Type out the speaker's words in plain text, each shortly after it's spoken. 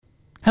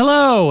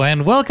Hello,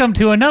 and welcome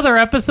to another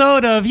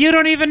episode of You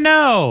Don't Even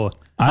Know.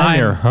 I'm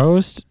your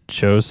host,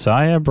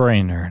 Josiah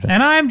Brainerd.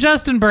 And I'm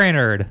Justin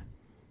Brainerd.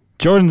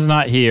 Jordan's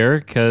not here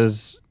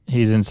because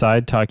he's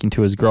inside talking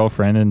to his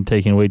girlfriend and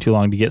taking way too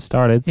long to get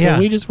started. So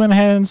we just went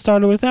ahead and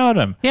started without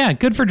him. Yeah,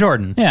 good for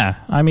Jordan. Yeah,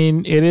 I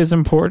mean, it is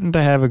important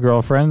to have a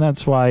girlfriend.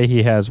 That's why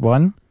he has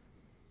one.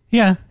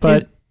 Yeah.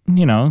 But,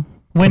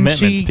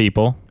 commitments,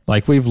 people.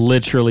 Like, we've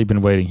literally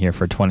been waiting here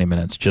for 20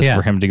 minutes just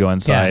for him to go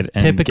inside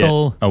and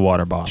typical get a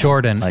water bottle.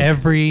 Jordan,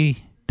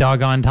 every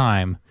doggone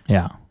time.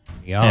 Yeah.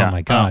 Oh,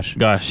 my gosh. Oh,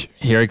 gosh,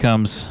 here he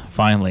comes,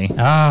 finally. You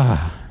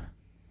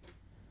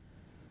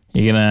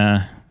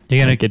gonna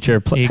get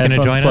your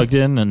headphones join plugged us?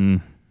 in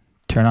and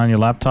turn on your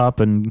laptop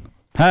and...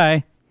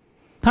 Hi.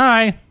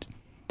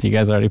 Do you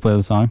guys already play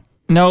the song?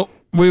 No,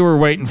 we were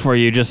waiting for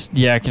you, just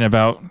yakking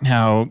about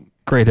how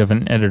great of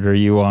an editor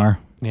you are.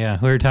 Yeah,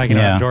 we were talking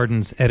about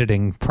Jordan's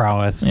editing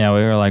prowess. Yeah, we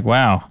were like,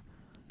 wow,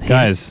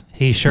 guys,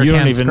 he sure you can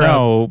don't even scrub.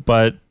 know,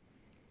 but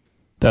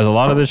there's a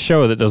lot of this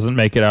show that doesn't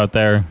make it out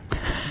there.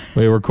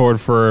 We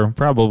record for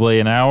probably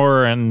an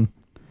hour, and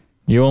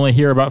you only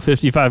hear about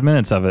 55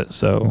 minutes of it,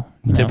 so...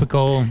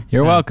 Typical.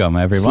 You're welcome,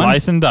 everyone.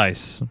 Slice and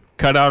dice.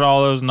 Cut out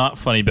all those not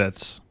funny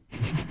bits.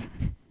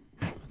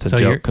 It's a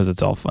joke because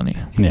it's all funny.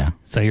 Yeah.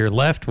 So you're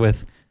left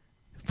with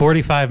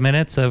 45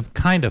 minutes of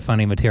kind of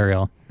funny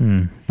material.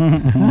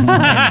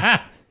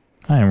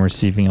 I am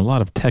receiving a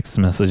lot of text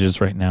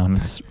messages right now, and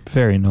it's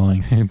very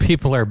annoying.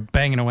 People are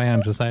banging away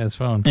on Josiah's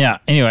phone. Yeah.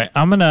 Anyway,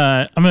 I'm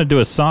gonna do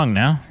a song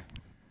now.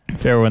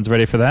 If everyone's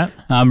ready for that,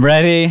 I'm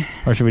ready.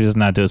 or should we just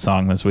not do a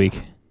song this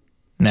week?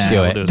 Nah, Do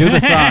we'll it. Do the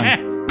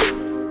song.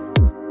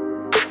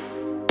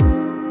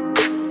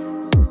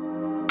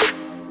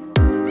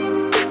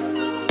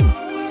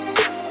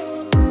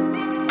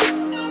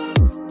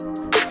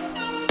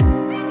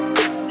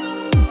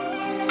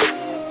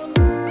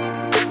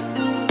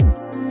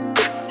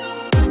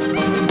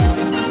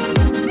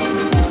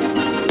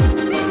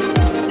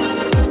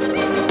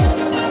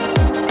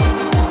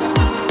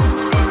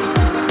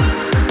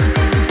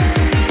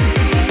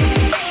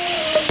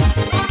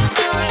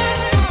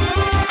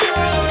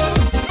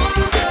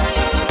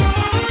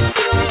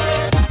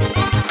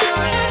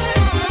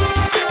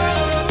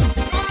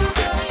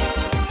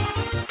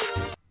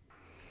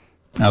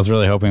 I was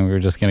really hoping we were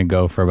just going to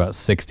go for about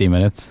 60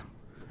 minutes.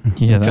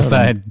 Yeah, Just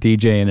I had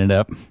DJing it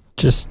up.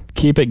 just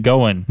keep it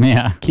going.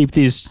 Yeah. Keep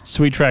these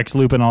sweet tracks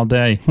looping all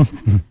day.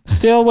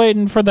 Still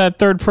waiting for that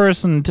third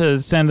person to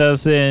send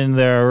us in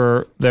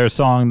their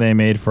song they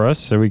made for us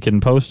so we can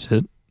post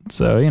it.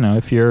 So,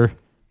 if you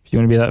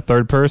want to be that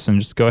third person,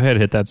 just go ahead,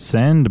 hit that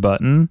send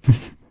button.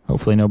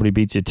 Hopefully nobody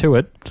beats you to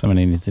it.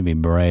 Somebody needs to be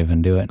brave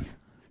and do it.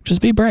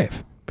 Just be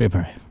brave. Be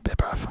brave. Be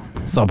brave.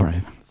 So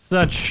brave.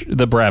 Such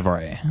the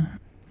bravery.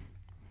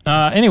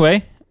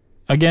 Anyway,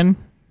 again,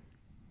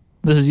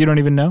 this is You Don't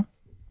Even Know.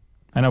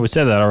 I know we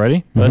said that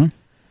already, but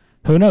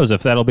who knows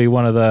if that'll be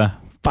one of the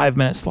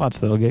 5-minute slots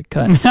that'll get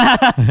cut.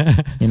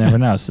 You never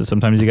know. So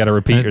sometimes you got to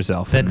repeat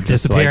yourself. That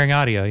disappearing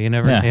audio. You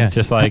never... Yeah,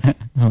 just like,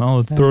 well,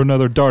 let's throw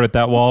another dart at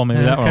that wall.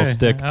 Maybe that one will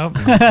stick. Oh,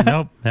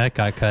 nope, that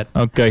got cut.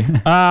 Okay.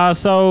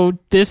 So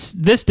this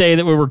day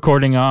that we're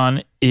recording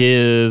on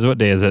is... What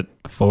day is it?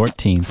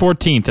 14th.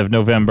 14th of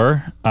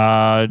November.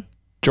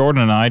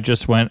 Jordan and I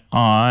just went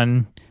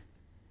on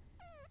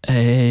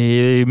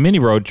a mini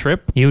road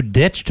trip. You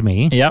ditched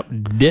me. Yep,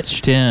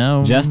 ditched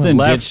him. Justin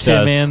left ditched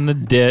him us. in the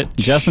ditch.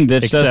 Justin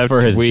ditched us except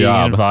for his we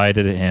job.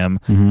 invited him.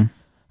 Mm-hmm.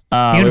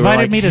 We were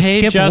invited like, me to hey,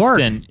 skip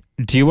Justin,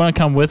 do you want to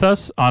come with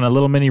us on a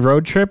little mini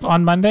road trip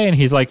on Monday? And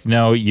he's like,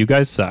 no, you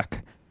guys suck.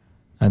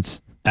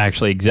 That's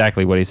actually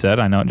exactly what he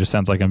said. I know it just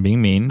sounds like I'm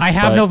being mean. I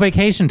have no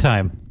vacation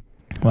time.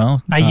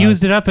 Well, I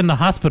used it up in the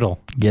hospital.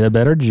 Get a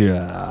better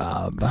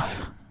job.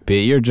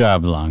 Be at your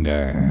job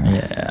longer.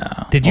 Yeah.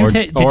 Did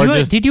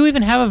you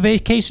even have a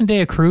vacation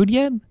day accrued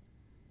yet?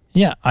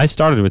 Yeah, I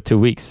started with 2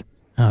 weeks.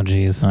 Oh,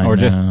 geez. I Or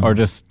know.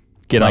 just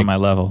Get like, on my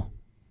level.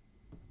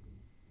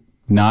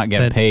 not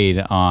get paid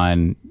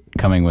on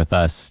coming with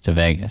us to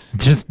Vegas.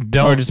 Just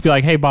don't. Or just be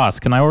like, hey, boss,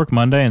 can I work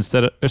Monday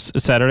instead of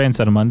Saturday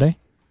instead of Monday?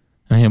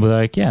 And he'll be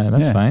like, yeah,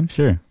 that's fine.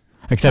 Sure.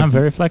 Except I'm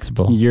very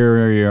flexible.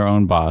 you're your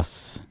own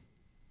boss.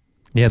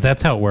 Yeah,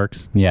 that's how it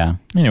works. Yeah.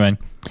 Anyway,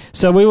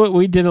 so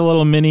we did a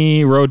little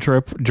mini road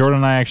trip. Jordan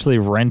and I actually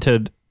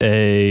rented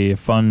a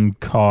fun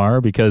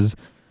car because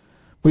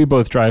we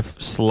both drive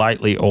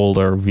slightly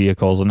older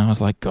vehicles. And I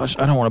was like, gosh,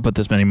 I don't want to put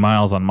this many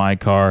miles on my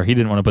car. He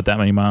didn't want to put that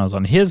many miles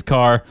on his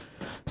car.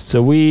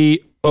 So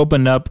we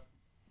opened up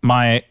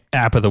my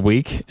app of the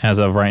week as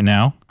of right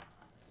now.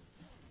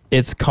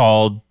 It's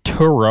called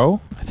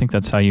Turo. I think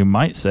that's how you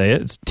might say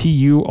it. It's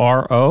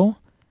Turo.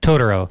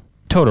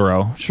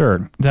 Totoro,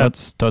 sure.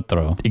 That's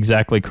Totoro.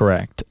 exactly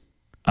correct.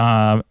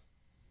 And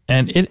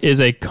it is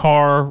a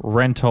car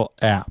rental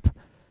app.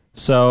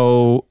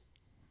 So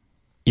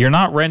you're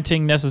not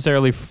renting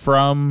necessarily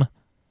from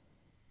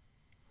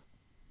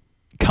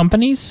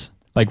companies,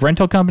 like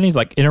rental companies,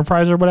 like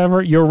Enterprise or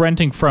whatever. You're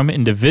renting from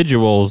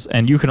individuals,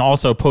 and you can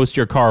also post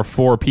your car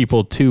for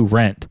people to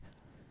rent,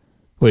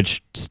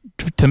 which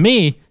to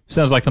me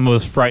sounds like the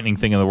most frightening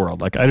thing in the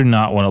world. Like, I do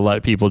not want to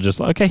let people just,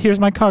 okay, here's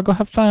my car, go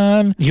have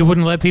fun. You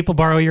wouldn't let people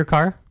borrow your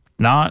car?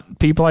 Not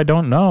people I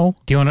don't know.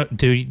 Do you want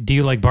to? Do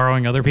you like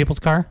borrowing other people's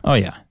car? Oh,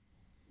 yeah.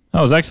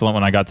 That was excellent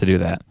when I got to do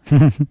that.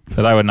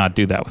 But I would not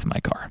do that with my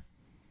car.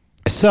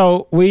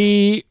 So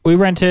we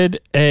rented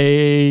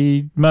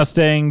a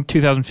Mustang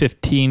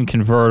 2015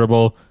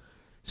 convertible.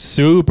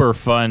 Super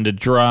fun to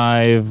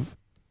drive.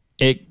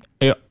 It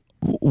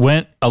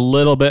went a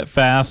little bit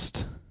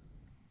fast.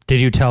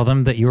 Did you tell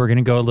them that you were going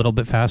to go a little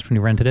bit fast when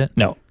you rented it?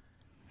 No.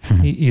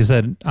 You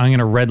said, I'm going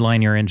to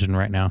redline your engine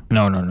right now.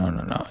 No.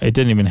 It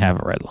didn't even have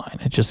a red line.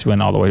 It just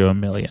went all the way to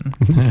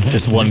 1,000,000.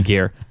 Just one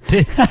gear.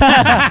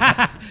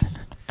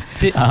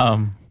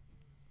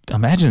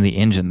 Imagine the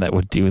engine that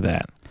would do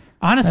that.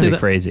 Honestly, That'd be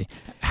crazy.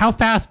 How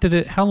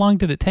long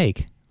did it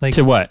take? Like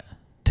To what?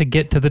 to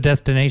get to the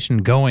destination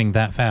going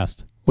that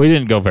fast? We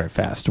didn't go very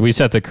fast. We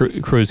set the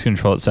cruise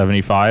control at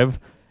 75,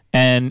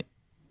 and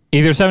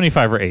either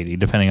 75 or 80,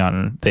 depending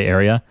on the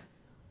area.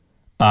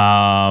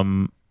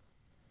 And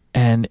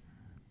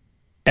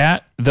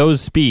at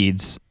those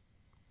speeds,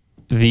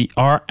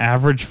 our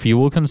average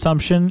fuel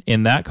consumption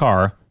in that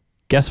car,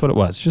 guess what it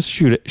was? Just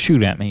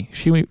shoot at me.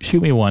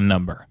 Shoot me one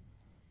number.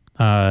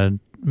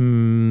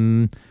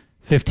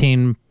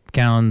 15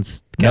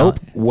 gallons. Nope,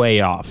 way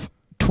off.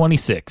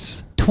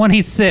 26.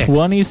 26.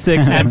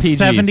 26 at mpgs.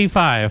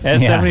 75.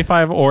 At Yeah.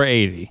 75 or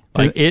 80.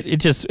 Like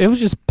it was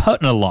just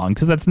putting along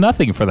because that's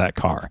nothing for that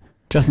car.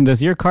 Justin,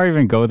 does your car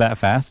even go that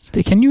fast?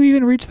 Can you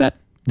even reach that?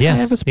 Yes,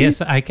 Have a speed?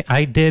 yes,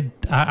 I did.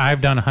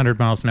 I've done 100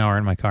 miles an hour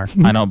in my car.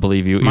 I don't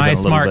believe you. My even a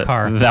little smart bit.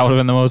 car. That would have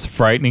been the most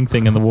frightening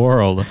thing in the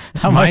world.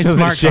 How My much is it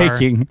smart car.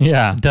 shaking?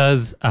 Yeah.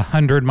 Does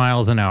 100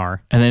 miles an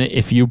hour. And then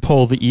if you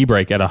pull the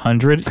e-brake at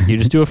 100, you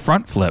just do a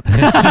front flip.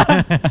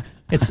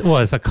 It's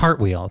a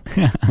cartwheel.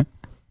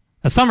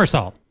 A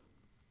somersault.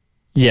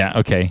 Yeah,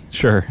 okay,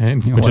 sure.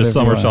 Which Whatever is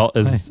somersault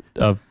you want. is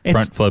a It's-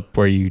 front flip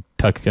where you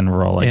tuck and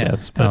roll, I Yeah.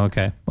 guess. But Oh,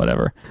 okay.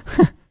 whatever.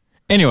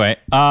 Anyway,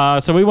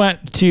 so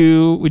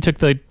we took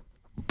the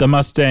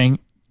Mustang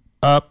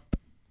up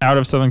out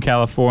of Southern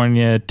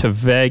California to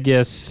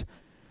Vegas.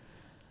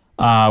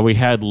 We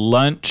had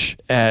lunch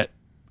at,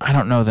 I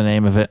don't know the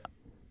name of it,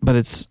 but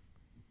it's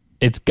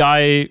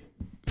Guy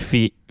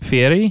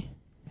Fieri.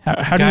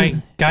 How do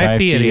you, Guy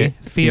Fieri.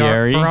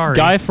 Fieri. Ferrari.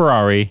 Guy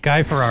Ferrari.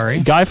 Guy Ferrari.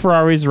 Guy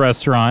Ferrari's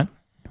restaurant.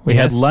 We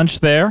had Yes. lunch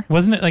there.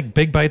 Wasn't it like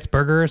Big Bites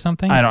Burger or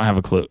something? I don't have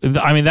a clue.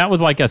 I mean, that was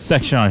like a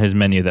section on his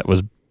menu that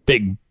was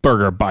Big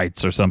Burger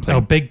Bites or something. Oh,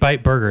 Big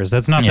Bite Burgers.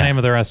 That's not the Yeah. name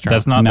of the restaurant.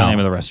 That's not the No. name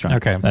of the restaurant.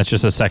 Okay. That's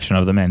just a section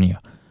of the menu.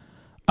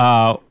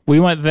 We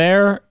went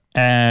there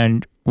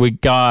and we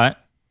got.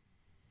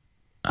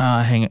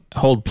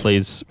 Hold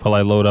please while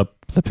I load up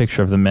the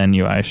picture of the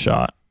menu I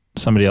shot.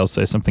 Somebody else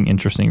say something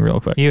interesting real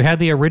quick. You had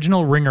the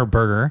original Ringer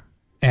Burger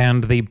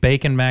and the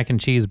Bacon Mac and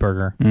Cheese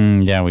Burger.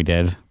 Yeah, we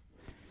did.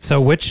 So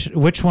which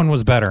one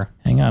was better?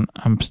 Hang on,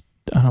 I don't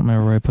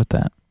remember where I put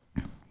that.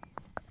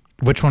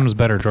 Which one was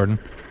better, Jordan?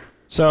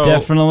 So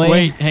Definitely.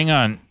 Wait, hang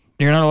on.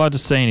 You're not allowed to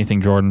say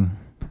anything, Jordan.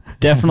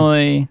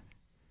 Definitely.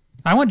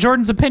 I want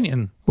Jordan's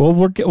opinion. Well,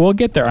 we'll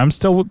get there. I'm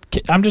just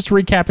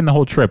recapping the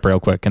whole trip real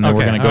quick, and then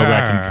we're Okay. gonna go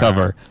back and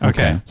cover.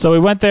 Okay. So we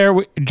went there.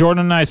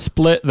 Jordan and I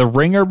split the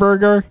Ringer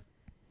Burger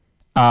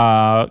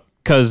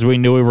because we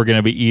knew we were going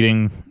to be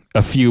eating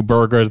a few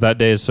burgers that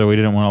day, so we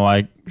didn't want to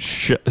like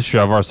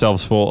shove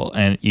ourselves full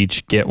and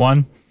each get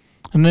one.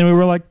 And then we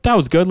were like, that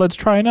was good. Let's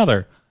try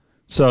another.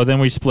 So then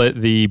we split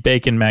the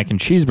Bacon Mac and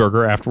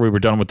Cheeseburger after we were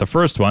done with the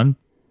first one,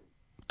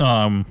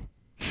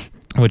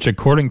 which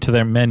according to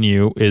their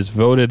menu is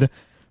voted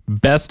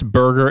best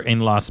burger in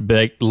Las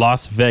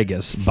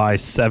Vegas by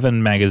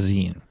 7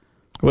 Magazine,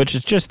 which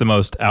is just the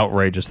most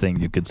outrageous thing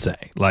you could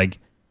say. Like,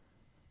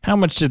 how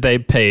much did they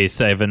pay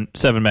Seven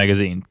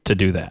Magazine to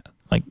do that?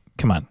 Like,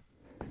 come on.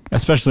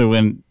 Especially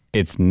when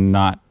it's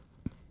not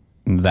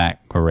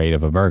that great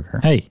of a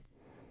burger. Hey.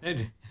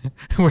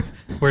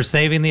 We're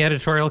saving the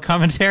editorial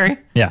commentary.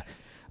 Yeah.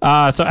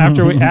 So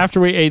after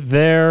we ate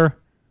there,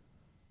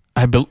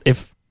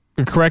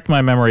 correct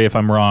my memory if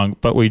I'm wrong,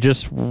 but we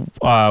just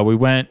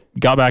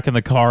got back in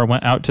the car,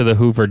 went out to the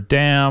Hoover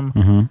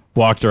Dam,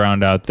 walked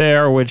around out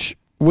there, which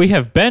we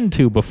have been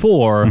to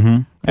before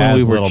when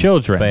As we were little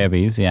children.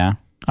 Babies, yeah.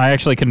 I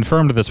actually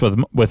confirmed this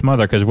with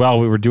Mother because while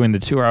we were doing the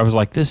tour, I was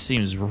like, "This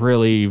seems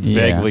really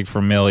vaguely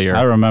familiar."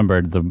 I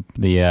remembered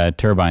the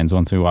turbines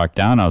once we walked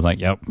down. I was like,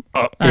 "Yep,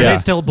 Are Yeah. they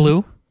still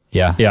blue?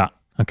 yeah, Yeah,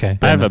 Okay.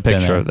 I have a been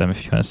picture there. of them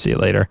if you want to see it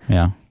later.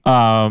 yeah."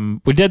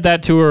 We did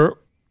that tour.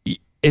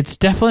 It's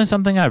definitely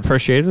something I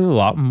appreciated a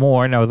lot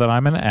more now that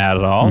I'm an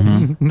adult.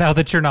 Now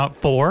that you're not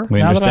 4. We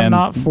Now that I'm understand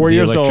not 4 the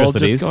years old, just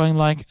electricities. going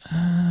like,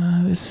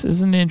 this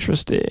isn't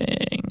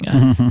interesting.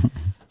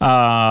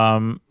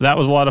 That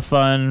was a lot of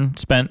fun.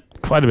 Spent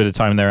quite a bit of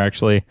time there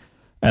actually,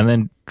 and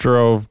then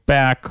drove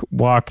back,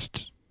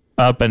 walked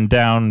up and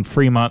down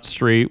Fremont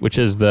Street, which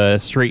is the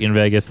street in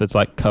Vegas that's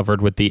like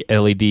covered with the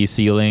LED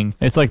ceiling.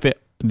 It's like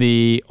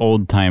the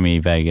old timey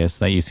Vegas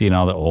that you see in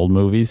all the old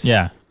movies.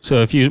 Yeah.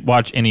 So if you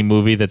watch any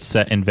movie that's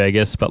set in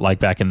Vegas, but like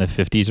back in the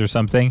 50s or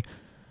something,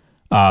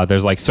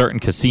 there's like certain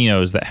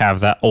casinos that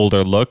have that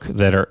older look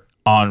that are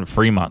on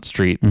Fremont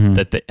Street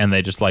and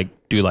they just like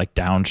do like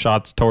down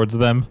shots towards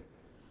them.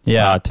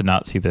 Yeah. To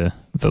not see the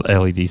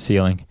LED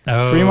ceiling.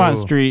 Oh. Fremont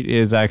Street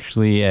is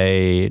actually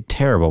a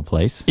terrible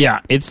place. Yeah,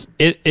 it's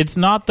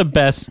not the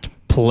best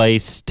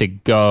place to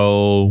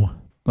go.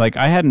 Like,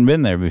 I hadn't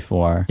been there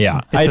before.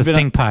 Yeah, It's I'd a been-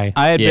 stink pie.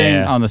 I had been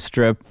Yeah. on the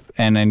Strip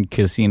and in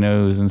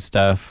casinos and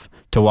stuff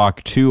to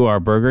walk to our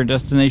burger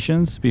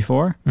destinations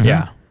before.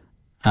 yeah,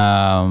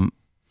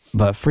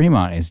 But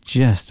Fremont is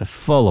just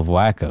full of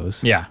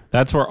wackos. yeah.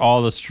 That's where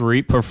all the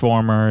street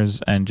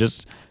performers and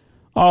just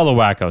all the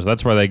wackos.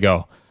 That's where they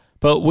go.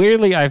 But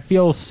weirdly, I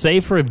feel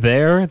safer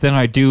there than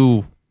I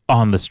do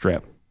on the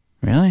Strip.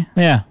 Really?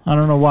 Yeah, I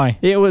don't know why.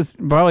 It was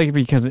probably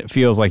because it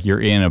feels like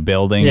you're in a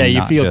building. Yeah, and you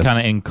not feel just- kind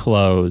of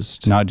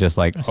enclosed. not just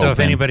like So if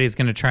open. anybody's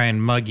going to try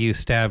and mug you,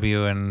 stab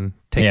you, and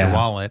take Yeah. your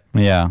wallet,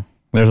 Yeah,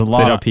 there's a They lot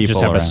don't of people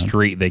just have around. a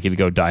street they could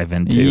go dive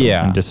into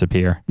Yeah. and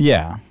disappear.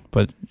 Yeah,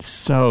 but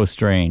so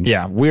strange.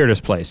 Yeah,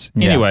 weirdest place.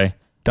 Yeah. Anyway,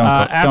 Don't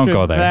after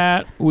go there.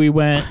 that, we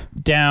went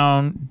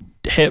down,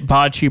 hit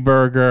Bocce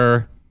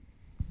Burger,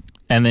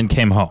 and then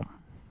came home.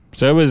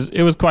 So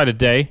it was quite a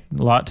day.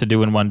 A lot to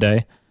do in one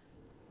day.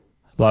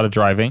 A lot of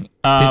driving.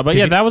 But did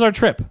yeah, you- that was our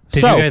trip. did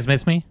so, you guys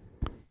miss me?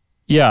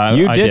 yeah,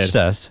 You I ditched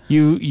did. us.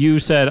 You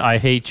said I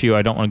hate you.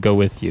 I don't want to go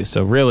with you.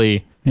 So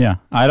really, Yeah,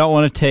 I don't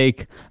want to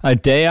take a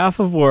day off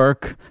of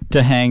work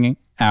to hang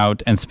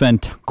out and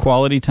spend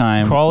quality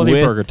time quality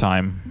with, burger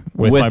time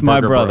with, my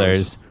burger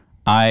brothers. bros.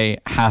 I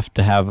have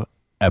to have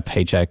a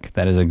paycheck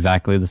that is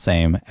exactly the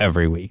same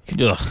every week.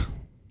 Ugh.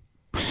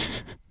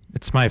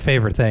 It's my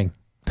favorite thing.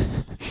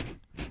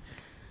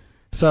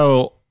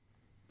 So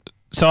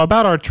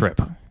about our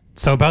trip.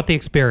 So about the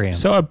experience.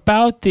 So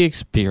about the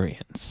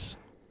experience.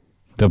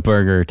 The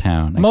Burger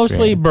Town.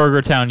 Mostly experience.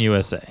 Burger Town,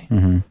 USA.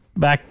 Mm-hmm.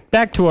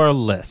 Back to our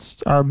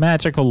list, our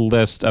magical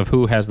list of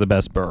who has the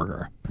best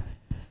burger.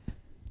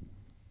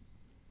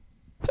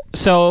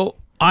 So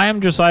I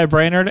am Josiah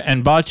Brainerd,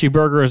 and Bocce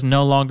Burger is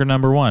no longer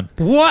number one.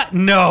 what?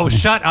 No,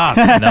 shut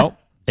up. Nope,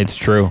 it's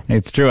true.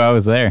 It's true. I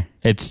was there.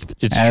 It's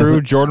As true.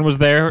 a- Jordan was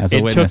there. as a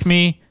It witness. took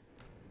me.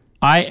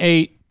 I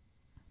ate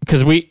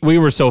because we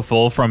were so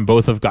full from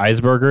both of Guy's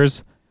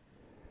burgers,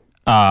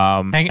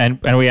 Hang-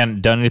 and we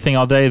hadn't done anything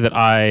all day that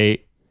I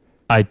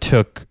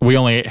took. We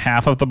only ate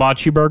half of the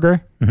Bocce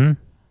Burger, and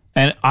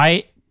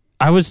I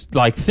was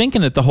like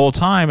thinking it the whole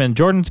time, and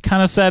Jordan's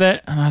kind of said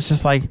it, and I was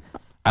just like,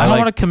 I don't like-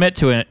 want to commit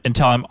to it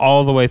until I'm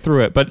all the way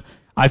through it. But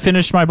I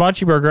finished my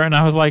Bocce Burger, and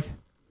I was like,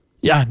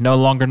 yeah, no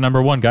longer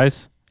number one,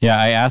 guys. Yeah,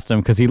 I asked him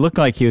because he looked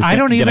like he was. I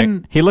don't gonna-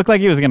 even- He looked like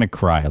he was going to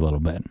cry a little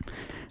bit.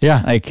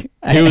 Yeah, Like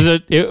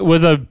it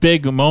was a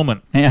big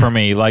moment Yeah. for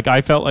me. Like I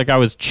felt like I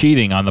was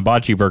cheating on the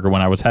Bocce Burger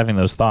when I was having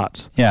those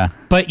thoughts. Yeah.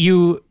 But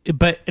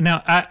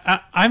now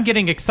I'm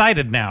getting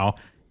excited now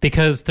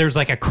because there's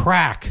like a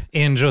crack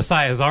in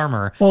Josiah's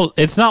armor. Well,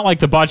 it's not like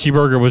the Bocce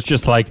Burger was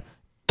just like,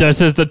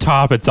 this is the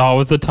top. It's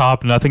always the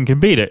top. Nothing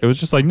can beat it. It was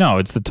just like, no,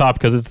 it's the top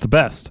because it's the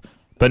best.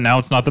 But now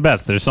it's not the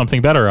best. There's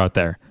something better out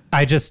there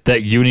I just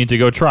that you need to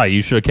go try.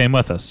 You should have came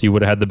with us. You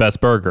would have had the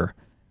best burger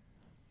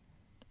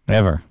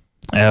Ever.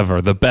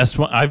 ever. The best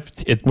one.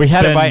 We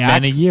had been it by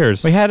many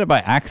years. We had it by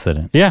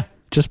accident. Yeah,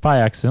 just by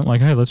accident.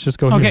 Like, hey, let's just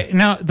go here. okay.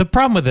 Now the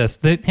problem with this,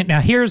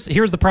 now here's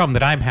the problem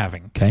that I'm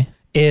having. Okay.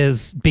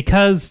 Is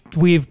because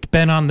we've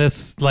been on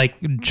this like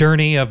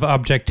journey of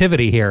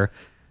objectivity here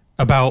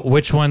about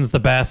which one's the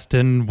best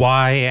and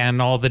why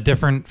and all the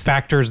different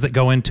factors that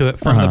go into it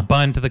from the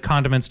bun to the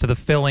condiments to the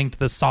filling to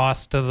the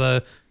sauce to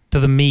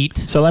the meat.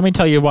 So let me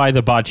tell you why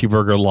the Bocce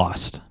Burger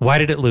lost. Why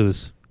did it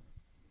lose?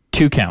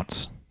 2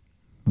 counts.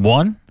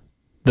 1,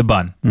 the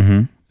bun.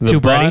 Mm-hmm. The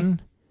Too bready?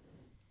 bun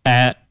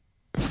at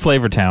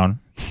Flavortown.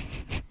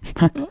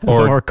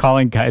 So we're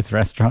calling Guy's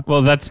restaurant.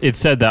 Well, it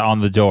said that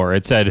on the door.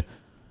 It said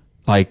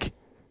like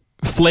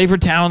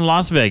Flavortown,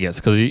 Las Vegas,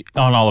 because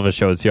on all of his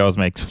shows he always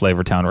makes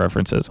Flavortown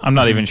references. I'm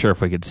not even sure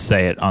if we could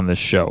say it on this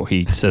show.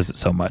 He says it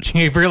so much.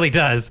 He really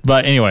does.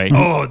 But anyway,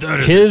 That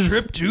is his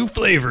to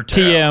Flavortown.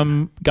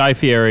 TM Guy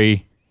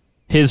Fieri,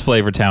 his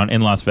Flavortown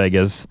in Las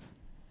Vegas,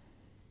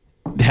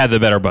 had the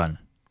better bun.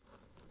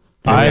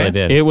 I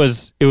did. It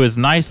was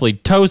nicely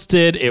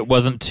toasted. It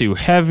wasn't too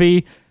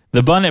heavy.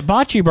 The bun at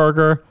Bocce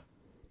Burger,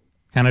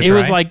 Kind of it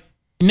was like,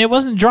 and it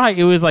wasn't dry.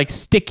 It was like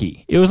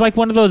sticky. It was like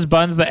one of those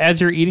buns that as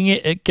you're eating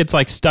it, it gets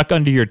like stuck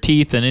under your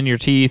teeth and in your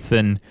teeth.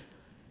 And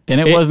And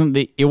it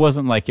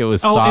wasn't like it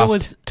was Oh, it soft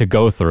was- to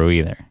go through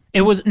either.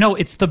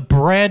 it's the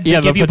bread. They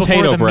Yeah, the give you before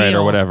potato the bread or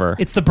meal. whatever.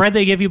 It's the bread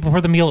they give you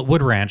before the meal at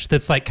Wood Ranch.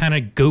 That's like kind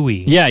of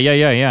gooey.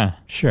 yeah.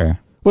 Sure.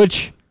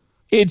 Which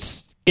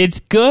it's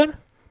good,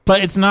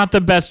 but it's not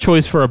the best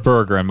choice for a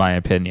burger in my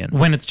opinion.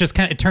 When it's just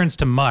it turns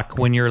to muck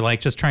when you're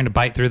like just trying to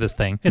bite through this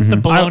thing. It's the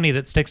bologna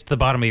that sticks to the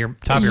bottom of your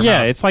top of your Yeah,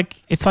 mouth. it's like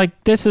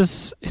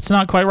it's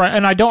not quite right,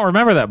 and I don't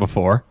remember that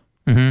before.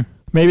 Mm-hmm.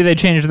 Maybe they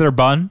changed their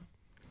bun.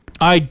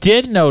 I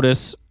did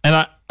notice,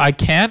 and I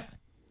can't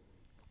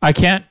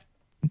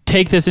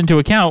take this into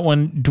account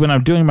when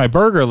I'm doing my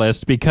burger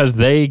list because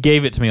they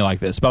gave it to me like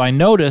this. But I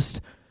noticed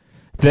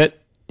that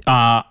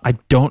I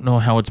don't know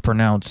how it's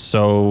pronounced,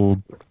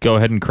 so go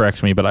ahead and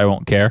correct me, but I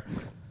won't care.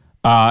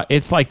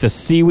 It's like the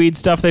seaweed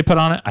stuff they put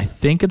on it. I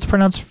think it's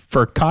pronounced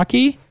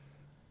furkake.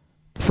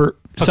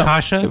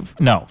 Focaccia?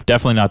 No,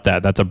 definitely not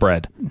that. That's a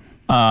bread.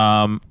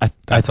 I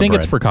think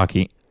it's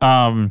furkake.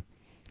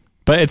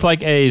 But it's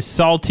like a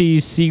salty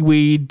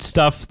seaweed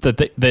stuff that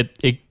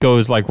it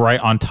goes like right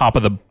on top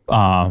of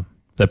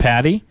the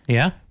patty.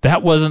 Yeah.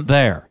 That wasn't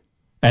there,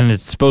 and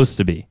it's supposed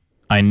to be.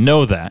 I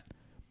know that,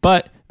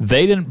 but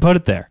they didn't put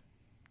it there.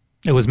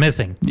 It was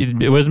missing.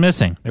 It was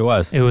missing. It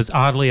was. It was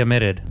oddly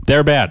omitted.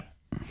 They're bad.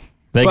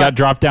 They got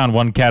dropped down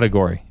one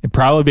category,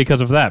 probably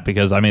because of that.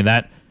 Because I mean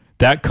that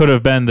could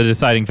have been the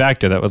deciding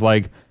factor. That was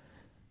like,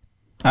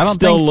 I don't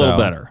still think a little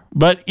so. better,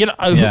 but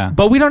Yeah.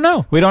 but we don't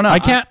know. We don't know.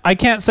 I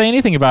can't say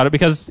anything about it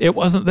because it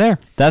wasn't there.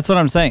 That's what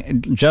I'm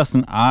saying.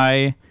 Justin,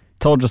 I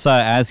told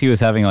Josiah as he was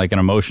having like an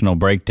emotional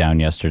breakdown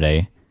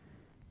yesterday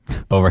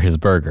over his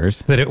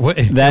burgers That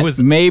it that was.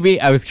 maybe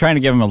I was trying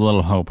to give him a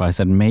little hope. I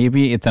said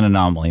maybe it's an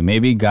anomaly.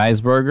 Maybe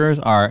Guy's burgers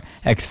are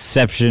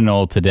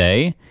exceptional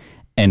today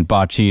and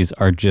Bocce's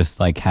are just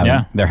like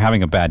they're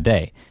having a bad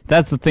day.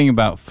 That's the thing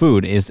about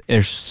food is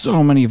there's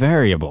so many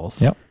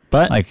variables. Yep.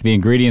 But Like the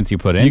ingredients you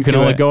put in. you can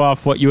only go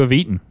off what you have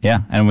eaten.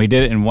 Yeah, and we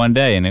did it in one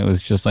day and it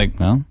was just like,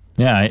 well,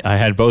 Yeah, I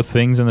had both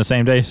things in the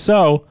same day.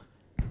 So,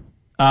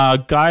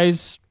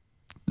 guys,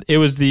 it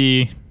was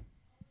the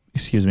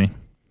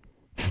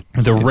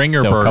Ringer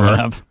still coming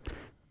burger.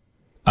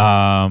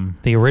 up.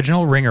 The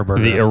original Ringer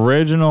burger. The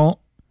original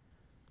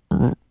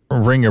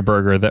Ringer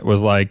burger that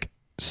was like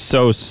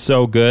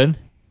so good.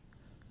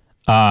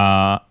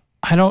 I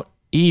don't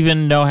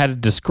even know how to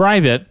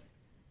describe it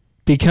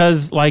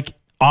because like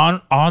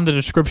on the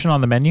description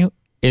on the menu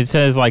it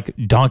says like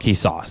donkey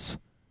sauce.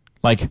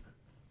 Like,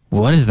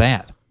 what is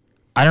that?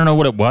 I don't know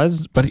what it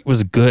was, but it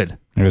was good.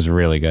 It was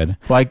really good.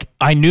 Like,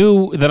 I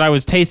knew that I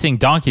was tasting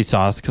donkey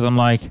sauce because I'm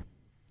like,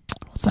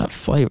 what's that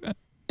flavor?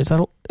 Is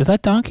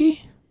that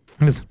donkey?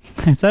 Is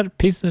that a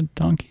piece of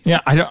donkey?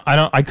 Yeah,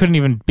 I couldn't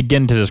even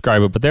begin to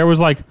describe it, but there was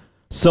like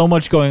so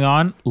much going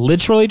on.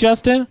 Literally,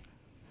 Justin,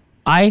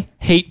 I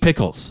hate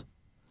pickles.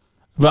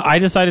 But I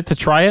decided to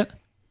try it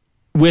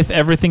with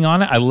everything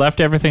on it. I left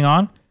everything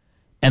on,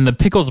 and the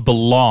pickles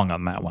belong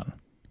on that one.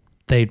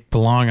 They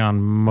belong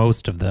on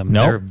most of them.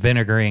 Nope. They're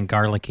vinegary and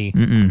garlicky.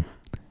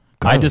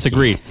 I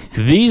disagree.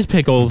 These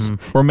pickles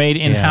were made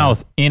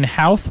in-house.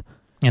 In-house.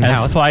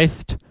 In-house.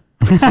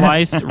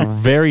 Sliced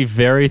very,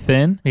 very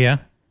thin. Yeah.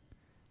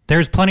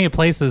 There's plenty of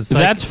places.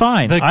 That's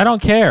fine. I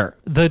don't care.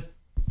 That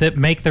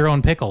make their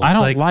own pickles. I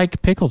don't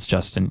like pickles,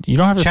 Justin. You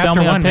don't have to sell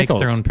Chapter me on 1 makes pickles.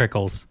 their own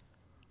pickles.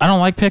 I don't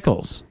like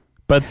pickles,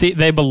 but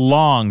they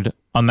belonged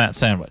on that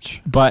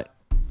sandwich. But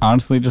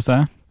honestly,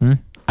 Josiah,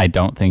 I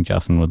don't think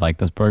Justin would like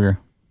this burger.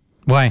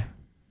 Why?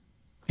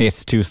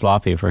 It's too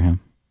sloppy for him.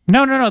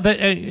 No.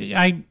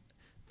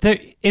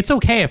 It's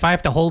okay if I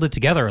have to hold it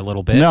together a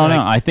little bit. No, Like,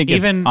 I think it's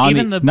even on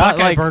even the- the not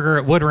Buckeye like- burger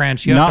at Wood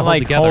Ranch, you have to Not hold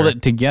like together. hold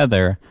it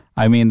together.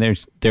 I mean, there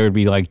would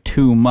be like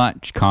too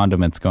much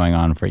condiments going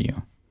on for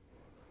you.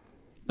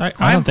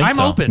 I don't think I'm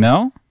so. open.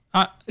 No?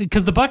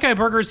 Because the Buckeye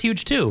burger is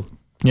huge too.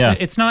 Yeah.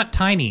 It's not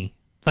tiny.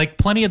 Like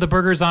plenty of the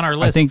burgers on our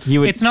list. I think he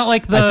would. It's not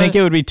like I think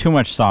it would be too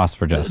much sauce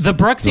for Justin. the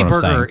Bruxy is what I'm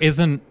burger saying.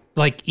 isn't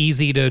like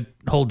easy to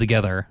hold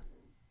together.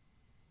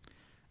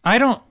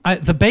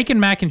 The bacon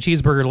mac and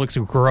cheese burger looks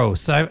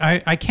gross.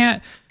 I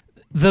can't.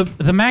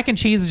 The mac and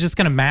cheese is just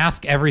going to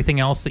mask everything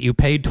else that you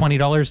paid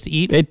 $20 to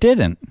eat. It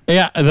didn't.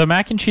 Yeah, the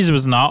mac and cheese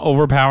was not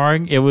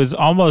overpowering. It was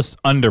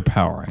almost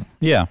underpowering.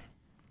 Yeah.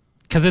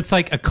 Because it's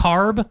like a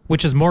carb,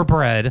 which is more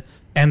bread,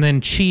 and then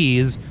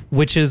cheese,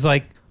 which is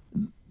like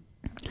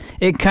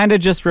It kind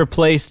of just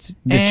replaced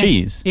the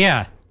cheese.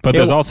 Yeah. But It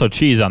there's w- also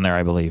cheese on there,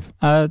 I believe.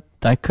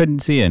 I couldn't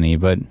see any,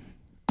 but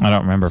I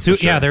don't remember. For sure.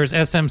 Yeah, there's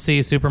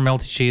SMC, super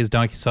melty cheese,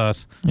 donkey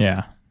sauce,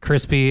 Yeah.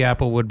 crispy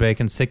applewood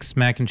bacon, 6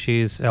 mac and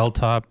cheese,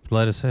 L-top,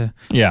 lettuce.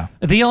 Yeah.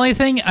 The only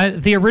thing,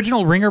 the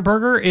original Ringer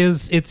burger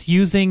is it's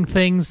using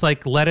things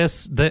like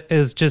lettuce that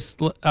is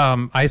just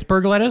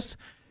iceberg lettuce,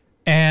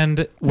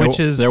 and which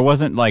is there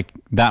wasn't like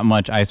that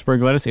much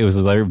iceberg lettuce. It was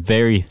like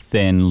very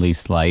thinly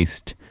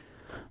sliced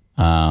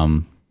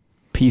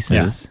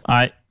pieces.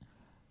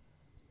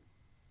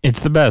 It's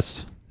the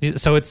best.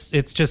 so it's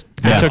just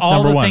Yeah. Took all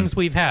number the one. things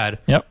we've had.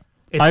 Yep.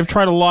 It's- I've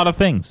tried a lot of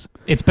things.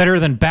 It's better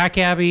than Back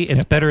Abbey.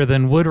 It's better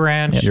than Wood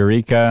Ranch.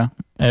 Eureka,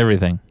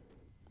 Everything.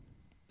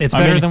 It's I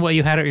better mean- than what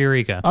you had at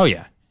Eureka. Oh,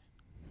 yeah.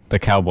 the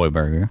cowboy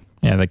burger.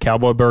 Yeah, the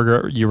Cowboy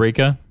Burger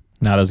Eureka,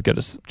 not as good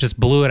as... Just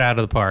blew it out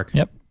of the park.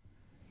 Yep.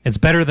 It's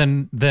better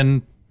than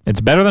It's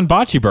better than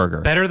Bocce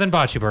Burger.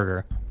 Bocce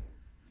Burger.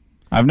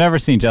 I've never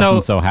seen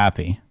Justin so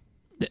happy.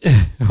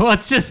 Well,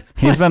 it's just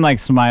He's been like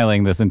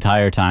smiling this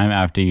entire time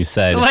after you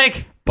said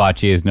like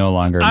Bocce is no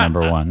longer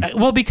number one.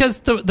 well, because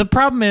the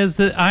problem is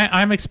that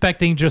I'm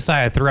expecting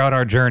Josiah throughout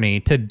our journey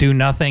to do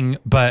nothing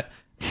but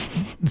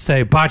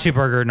say Bocce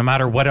Burger no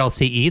matter what else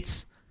he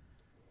eats.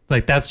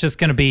 Like that's just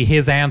going to be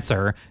his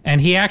answer. And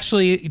he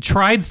actually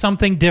tried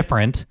something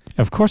different.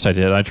 Of course I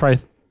did. I try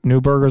new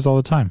burgers all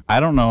the time. I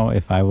don't know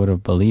if I would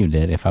have believed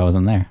it if I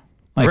wasn't there.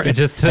 Like,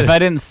 if I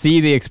didn't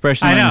see the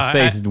expression on his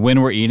face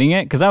when we're eating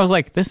it, because I was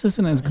like, this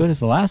isn't as good as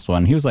the last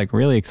one. He was like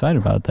really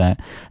excited about that.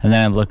 And then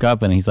I look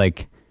up and he's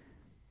like,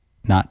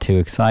 not too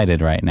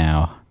excited right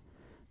now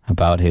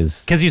about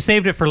his. Because you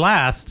saved it for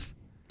last.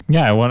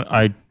 Yeah,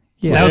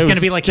 that was going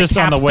to be like just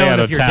the on the way out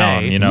of your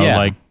town, day. you know,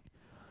 like,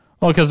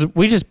 well, because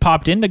we just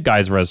popped into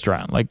Guy's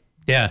restaurant. Like,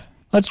 yeah,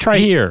 let's try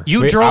here.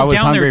 You drove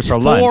down there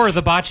for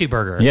the bocce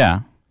burger.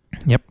 Yeah.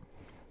 Yep.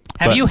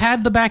 Have you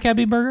had the Back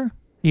Abbey burger?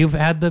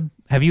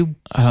 Have you?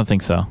 I don't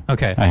think so.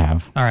 Okay. I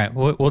have. All right.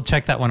 We'll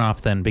check that one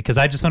off then, because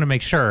I just want to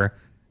make sure,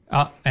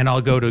 and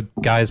I'll go to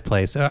Guy's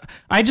place.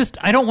 I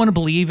don't want to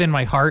believe in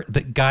my heart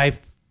that Guy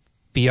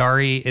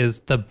Fieri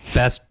is the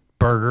best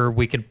burger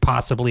we could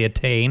possibly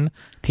attain.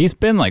 He's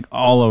been like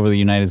all over the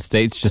United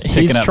States just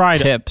picking up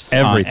tips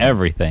on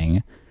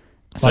everything.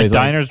 So like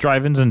diners,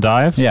 drive-ins, and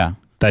dives? Yeah.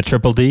 That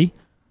Triple D?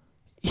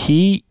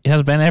 He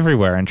has been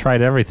everywhere and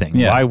tried everything.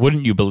 Yeah. Why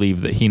wouldn't you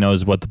believe that he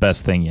knows what the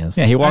best thing is?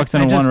 Yeah, he walks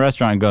into one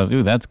restaurant and goes,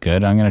 ooh, that's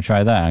good. I'm going to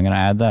try that. I'm going to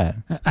add that.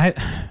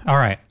 All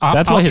right.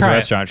 That's what his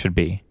restaurant should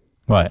be.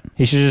 What?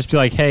 He should just be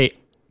like, hey,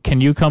 can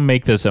you come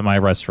make this at my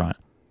restaurant?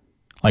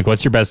 Like,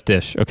 what's your best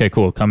dish? Okay,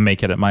 cool. Come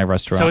make it at my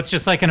restaurant. So it's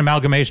just like an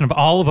amalgamation of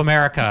all of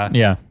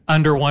America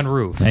under one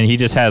roof. And he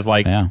just has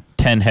like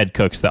 10 head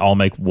cooks that all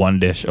make one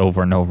dish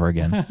over and over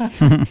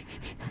again.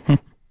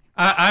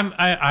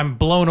 I'm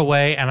blown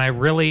away, and I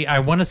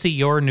want to see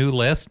your new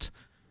list,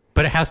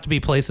 but it has to be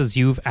places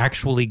you've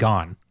actually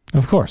gone.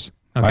 Of course.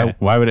 Okay.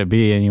 Why would it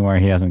be anywhere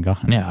he hasn't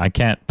gone? Yeah, I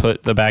can't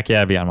put the Back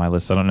Abbey on my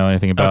list. I don't know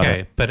anything about it.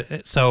 Okay,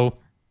 but so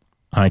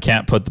I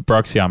can't put the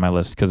Bruxy on my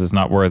list because it's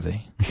not worthy.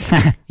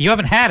 You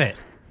haven't had it.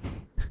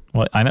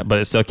 Well, I know, but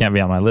it still can't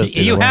be on my list.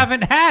 You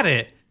haven't had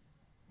it.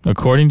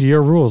 According to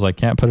your rules, I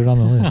can't put it on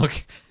the list.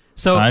 Okay.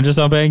 So I'm just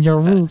obeying your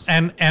rules.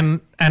 And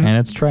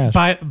it's trash.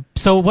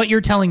 So what you're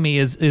telling me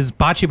is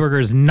Bocce Burger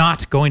is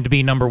not going to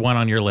be number one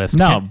on your list.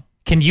 No.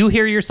 Can you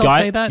hear yourself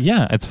say that?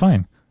 Yeah, it's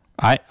fine.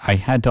 I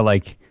had to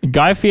like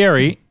Guy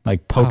Fieri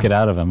poke it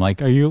out of him.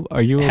 Like, are you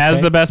okay?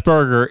 Has the best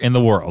burger in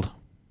the world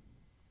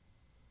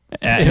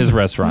at his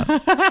restaurant.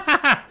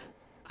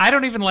 I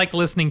don't even like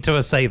listening to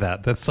us say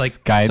that. That's like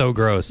so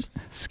gross.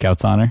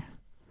 Scout's honor.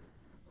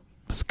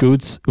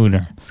 Scoots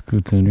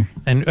Uner.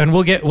 And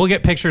we'll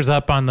get pictures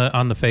up on the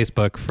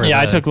Facebook for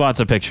I took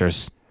lots of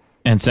pictures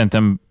and sent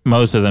them,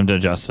 most of them, to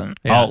Justin.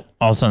 Yeah.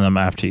 I'll send them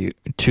after you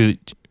to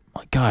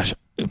gosh,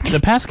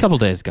 the past couple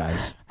days,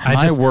 guys,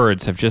 my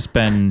words have just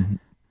been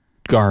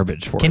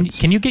garbage words.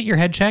 Can you get your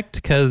head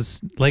checked?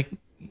 Cuz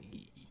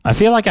I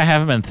feel like I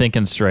haven't been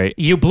thinking straight.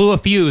 You blew a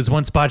fuse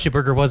once Bocce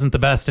Burger wasn't the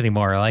best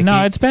anymore.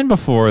 It's been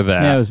before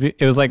that. Yeah,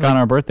 it was like on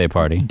our birthday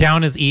party.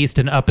 Down is east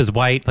and up is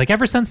white. Like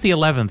ever since the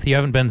 11th, you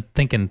haven't been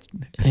thinking.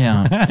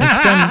 Yeah,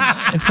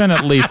 it's been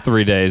at least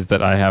 3 days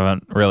that I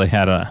haven't really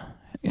had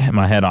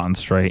my head on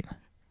straight.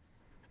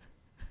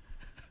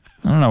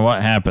 I don't know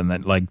what happened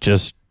that I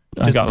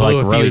got blew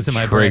a really fuse in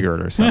my triggered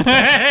brain. or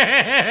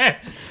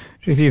something.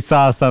 Just you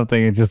saw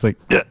something and just like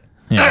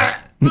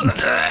yeah.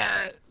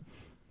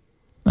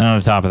 And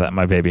on top of that,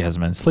 my baby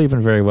hasn't been sleeping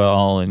very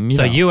well, and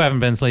you haven't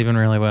been sleeping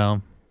really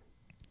well.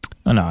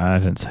 Oh no, I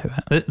didn't say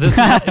that. This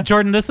is,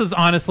 Jordan, this is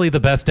honestly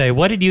the best day.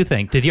 What did you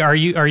think? Are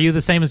you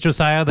the same as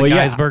Josiah?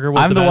 Guy's Burger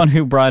was I'm the best? one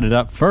who brought it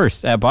up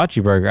first at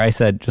Bocce Burger. I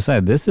said,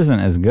 Josiah, this isn't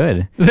as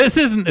good. This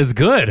isn't as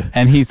good.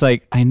 And he's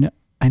like, I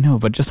know,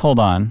 but just hold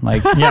on.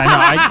 Like, yeah,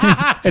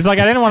 I know. It's like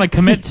I didn't want to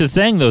commit to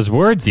saying those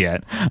words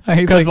yet,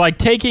 because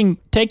taking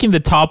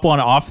the top one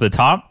off the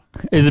top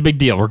is a big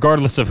deal,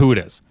 regardless of who it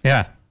is.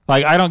 Yeah.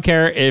 Like, I don't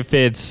care if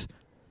it's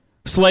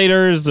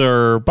Slater's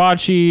or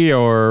Bocce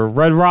or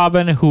Red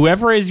Robin,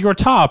 whoever is your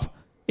top,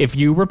 if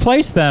you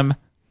replace them,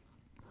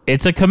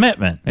 it's a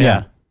commitment.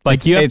 Yeah.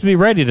 Like, you have to be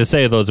ready to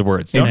say those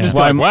words. Don't just be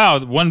like, wow,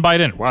 one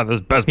bite in. Wow, this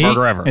is the best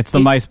burger ever. It's the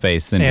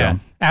MySpace syndrome. Yeah,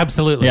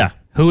 absolutely. Yeah.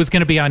 Who is going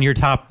to be on your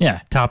top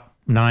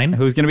 9?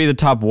 Who's going to be the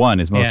top one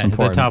is most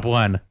important. The top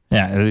one.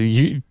 Yeah.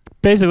 You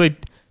basically,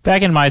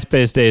 back in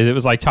MySpace days, it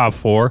was like top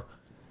 4.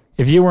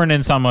 If you weren't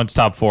in someone's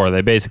top 4,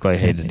 they basically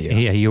hated you.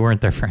 Yeah, you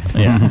weren't their friend.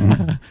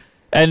 Yeah.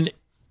 And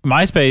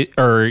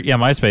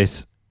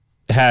MySpace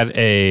had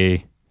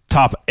a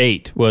top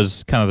 8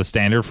 was kind of the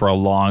standard for a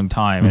long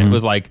time. And it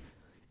was like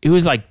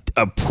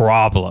a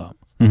problem.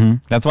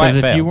 Mm-hmm. That's why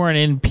if you weren't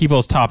in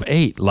people's top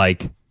 8,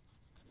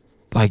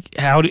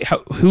 how do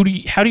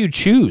you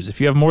choose if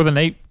you have more than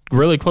 8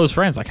 really close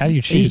friends? Like, how do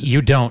you choose?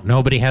 You don't.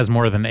 Nobody has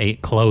more than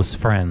 8 close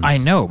friends. I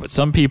know, but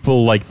some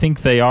people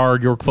think they are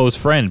your close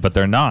friend, but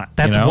they're not.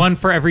 That's one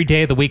for every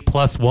day of the week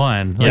plus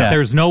one.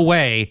 There's no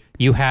way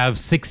you have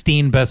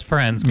 16 best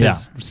friends,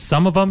 because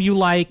some of them you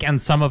like and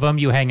some of them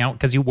you hang out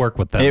because you work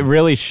with them. It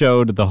really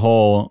showed the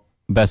whole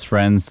best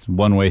friends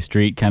one-way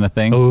street kind of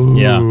thing.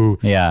 Ooh.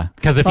 Yeah.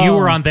 Because if you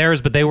were on theirs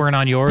but they weren't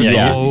on yours,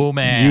 oh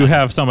man. You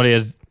have somebody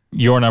as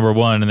your number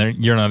 1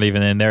 and you're not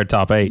even in their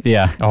top 8.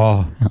 Yeah.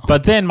 Oh.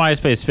 But then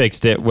MySpace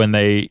fixed it when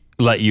they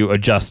let you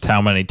adjust how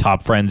many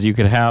top friends you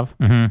could have.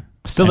 Mm-hmm.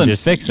 Still didn't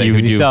fix it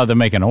because you still had to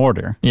make an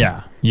order.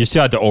 Yeah. You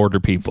still had to order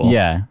people.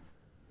 Yeah.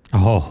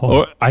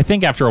 Or I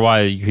think after a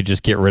while you could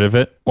just get rid of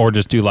it, or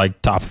just do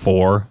like top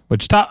 4,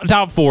 which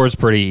top 4 is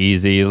pretty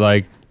easy.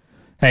 Like,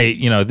 hey,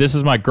 this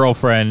is my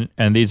girlfriend,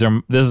 and this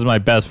is my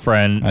best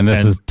friend, and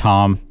this is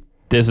Tom.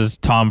 This is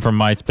Tom from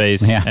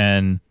MySpace,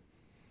 and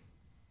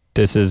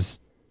this is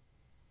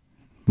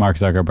Mark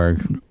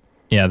Zuckerberg.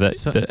 Yeah,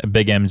 the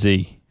big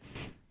MZ.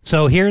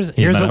 So here's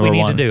what we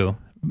need to do.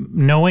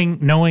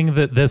 Knowing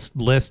that this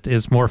list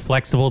is more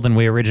flexible than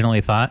we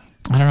originally thought.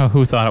 I don't know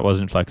who thought it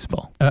wasn't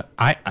flexible.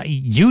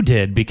 You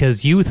did,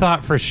 because you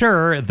thought for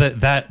sure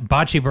that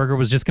Bocce Burger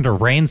was just going to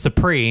reign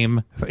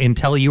supreme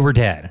until you were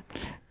dead.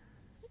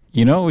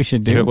 You know what we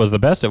should do? If it was the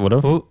best, it would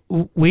have.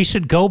 We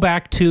should go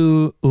back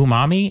to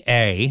Umami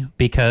A,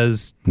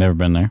 because never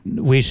been there.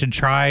 We should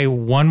try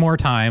one more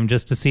time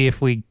just to see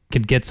if we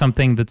could get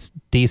something that's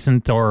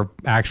decent or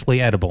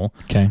actually edible.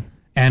 Okay.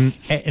 And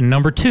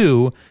number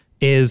 2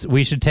 is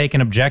we should take an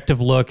objective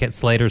look at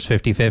Slater's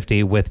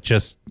 50/50 with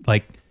just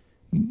like,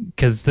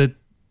 because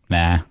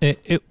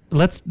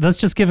let's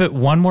just give it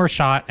one more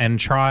shot and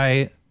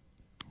try.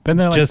 Been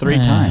there like 3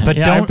 times, but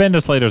I've been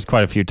to Slater's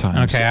quite a few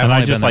times. Okay, I've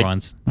only been there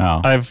once.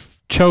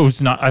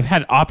 I've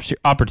had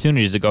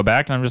opportunities to go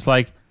back, and I'm just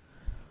like,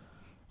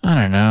 I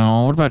don't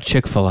know. What about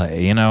Chick-fil-A?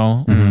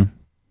 Mm-hmm.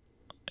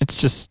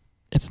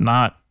 It's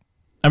not.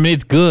 I mean,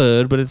 it's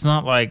good, but it's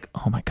not like,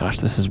 oh my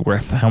gosh, this is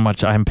worth how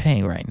much I'm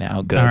paying right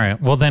now. Good. All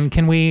right. Well, then,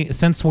 can we,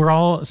 since we're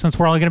all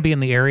going to be in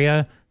the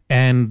area,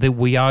 and the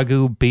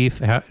Wagyu beef,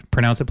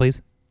 pronounce it,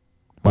 please.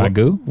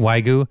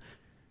 Wagyu.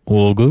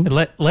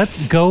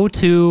 Let's go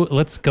to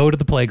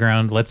the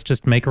playground. Let's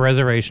just make a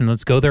reservation.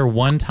 Let's go there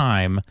one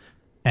time,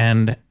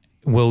 and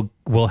we'll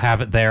have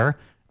it there.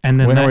 And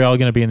then when are we all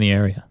going to be in the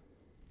area?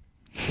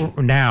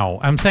 Now,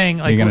 I'm saying,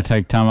 like, you're going to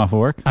take time off of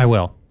work? I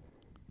will.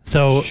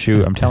 So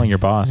shoot, I'm telling your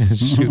boss.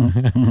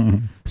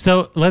 Shoot.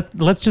 So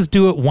let's just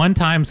do it one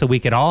time so we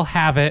could all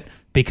have it,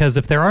 because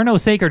if there are no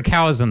sacred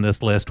cows in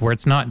this list, where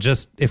it's not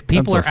just, if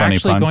people are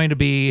actually going to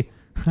be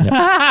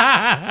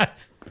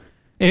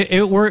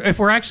if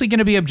we're actually going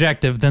to be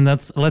objective, then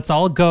let's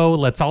all go,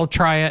 let's all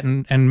try it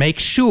and make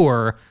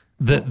sure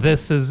that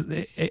this is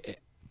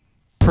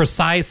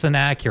precise and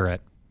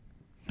accurate.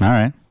 All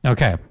right.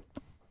 Okay.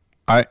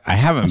 I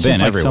haven't it's been just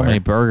like everywhere. So many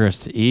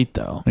burgers to eat,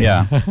 though.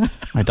 Yeah.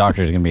 My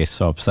doctor's going to be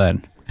so upset.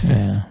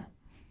 Yeah.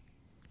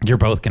 You're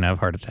both going to have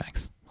heart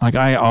attacks. Like,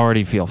 I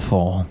already feel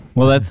full.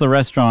 Well, that's the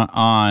restaurant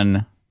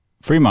on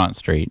Fremont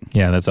Street.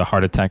 Yeah, that's a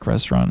heart attack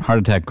restaurant. Heart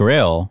Attack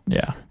Grill.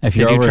 Yeah. Did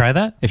you try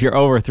that? If you're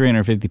over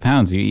 350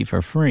 pounds, you eat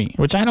for free.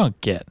 Which I don't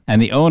get.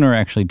 And the owner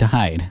actually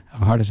died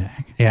of a heart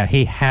attack. Yeah,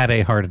 he had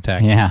a heart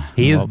attack. Yeah.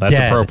 That's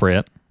dead.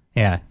 appropriate.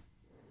 Yeah.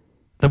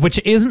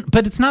 Which isn't,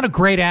 but it's not a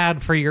great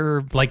ad for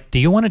your, like, do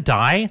you want to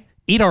die?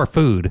 Eat our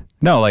food.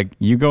 No, like,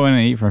 you go in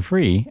and eat for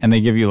free, and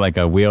they give you, like,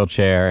 a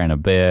wheelchair and a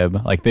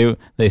bib. Like,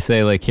 they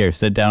say, like, here,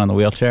 sit down in the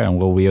wheelchair, and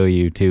we'll wheel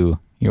you to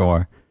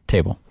your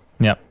table.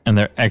 Yep, and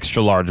they're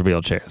extra large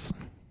wheelchairs.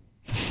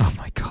 Oh,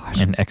 my gosh.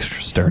 And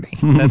extra sturdy.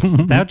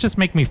 That would just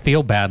make me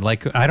feel bad.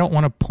 Like, I don't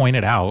want to point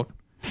it out.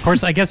 Of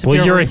course, I guess if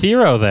you're a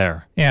hero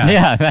there. Yeah.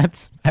 Yeah,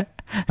 that's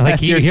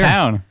your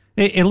town.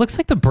 It looks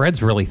like the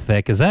bread's really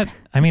thick. Is that?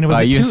 I mean, it was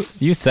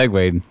you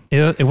segued.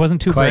 It wasn't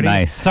too quite bready?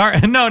 nice. Sorry,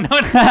 no.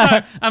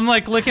 Sorry. I'm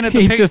like looking at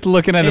the. He's just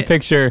looking at a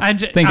picture,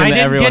 thinking that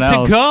everyone else. I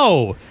didn't get to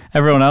go.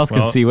 Everyone else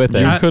could see with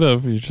it. You could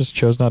have. You just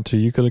chose not to.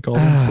 You could have called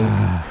in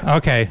sick.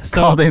 Okay,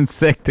 so called in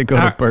sick to go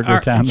to Burger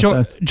Town with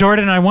us.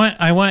 Jordan, I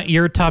want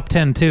your top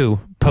 10 too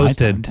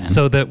posted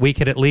so that we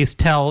could at least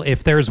tell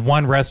if there's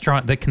one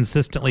restaurant that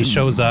consistently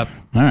shows up.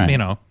 All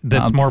right.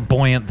 That's more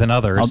buoyant than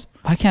others.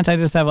 Why can't I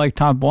just have like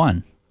top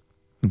one?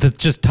 That's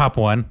just top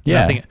one. Yeah.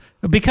 Nothing,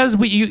 because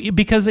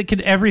it could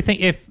everything.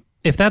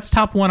 If that's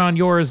top one on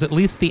yours, at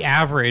least the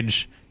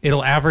average,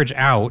 it'll average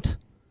out.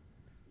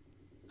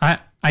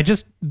 I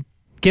just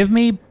give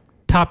me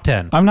top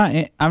 10. I'm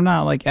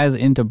not like as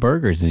into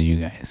burgers as you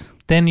guys.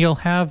 Then you'll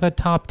have a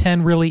top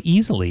 10 really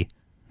easily.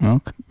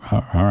 Okay.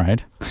 All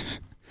right.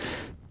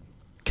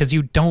 Because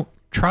you don't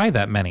try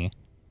that many.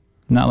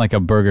 Not like a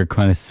burger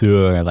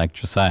connoisseur like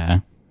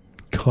Josiah.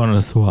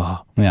 Connoisseur.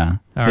 Yeah.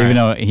 Even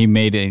though he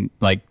made it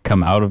like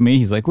come out of me,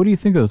 he's like, "What do you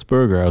think of this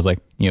burger?" I was like,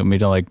 "You want me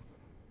to like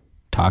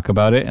talk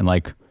about it and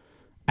like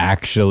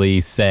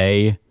actually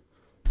say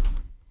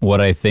what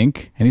I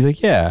think?" And he's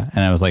like, "Yeah."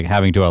 And I was like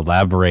having to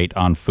elaborate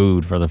on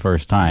food for the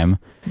first time.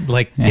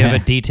 Like give a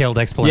detailed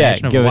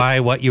explanation of why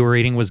what you were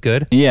eating was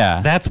good?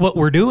 Yeah. That's what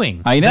we're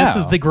doing. I know. This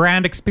is the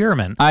grand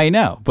experiment. I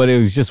know. But it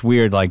was just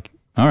weird. Like,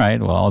 all right,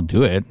 well, I'll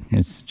do it.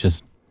 It's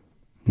just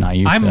not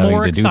used to having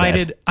to do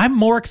that. I'm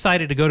more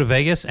excited to go to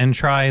Vegas and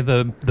try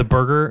the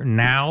burger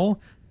now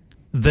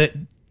that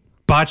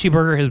Bocce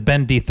Burger has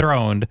been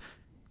dethroned.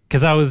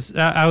 Because I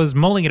was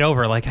mulling it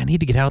over, like, I need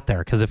to get out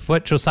there. Because if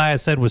what Josiah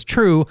said was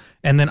true,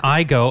 and then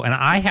I go and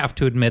I have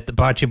to admit that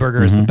Bocce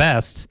Burger is the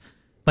best,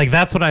 like,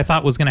 that's what I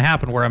thought was going to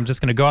happen, where I'm just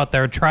going to go out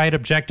there, try it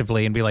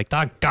objectively, and be like,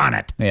 doggone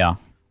it. Yeah.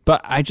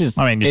 But you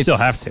still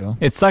have to.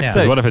 It sucks Yeah.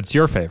 that... What if it's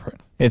your favorite?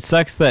 It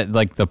sucks that,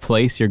 like, the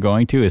place you're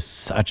going to is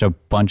such a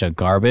bunch of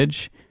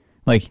garbage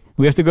Like,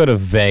 we have to go to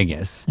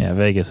Vegas. Yeah,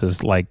 Vegas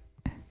is like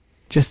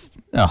Just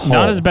a hole.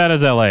 not as bad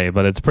as LA,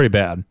 but it's pretty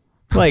bad.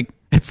 Like,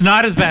 It's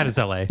not as bad as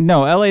LA.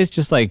 no, LA is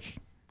just like,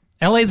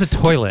 LA's a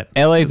toilet.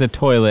 LA's a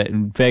toilet,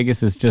 and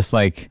Vegas is just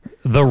like,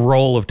 The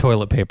roll of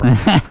toilet paper.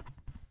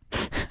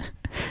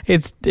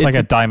 it's Like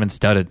a diamond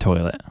studded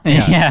toilet.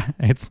 yeah.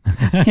 It's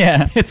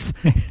Yeah. it's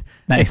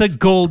Nice. it's a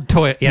gold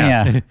toilet.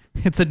 Yeah. Yeah.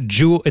 It's a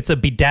jewel. It's a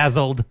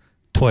bedazzled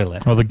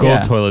toilet. Well, the gold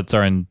Yeah. toilets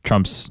are in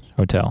Trump's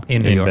hotel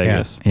In New York,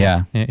 Vegas.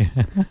 Yeah.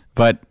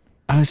 But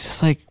I was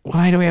just like,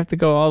 why do we have to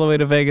go all the way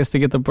to Vegas to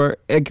get the burger?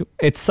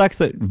 It sucks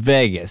that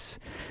Vegas,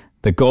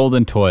 the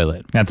golden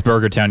toilet, That's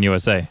Burger Town,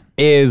 USA.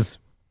 is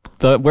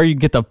where you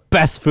get the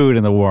best food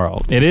in the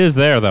world. It is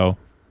there though.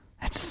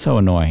 It's so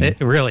annoying. It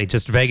really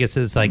just Vegas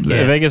is like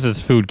yeah. Vegas is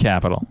food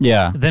capital.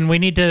 yeah. Then we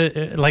need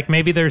to like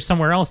maybe there's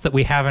somewhere else that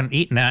we haven't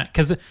eaten at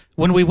because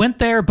when we went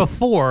there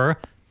before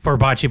for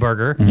Bocce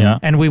Burger, Yeah.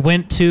 and we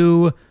went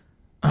to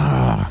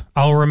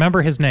I'll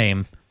remember his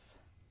name.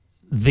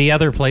 The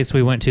other place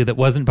we went to that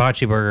wasn't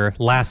Bocce Burger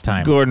last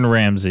time. Gordon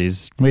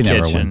Ramsay's We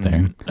never kitchen.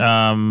 went there.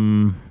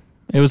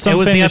 It was some It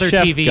was the famous other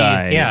chef TV,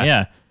 guy.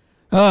 yeah.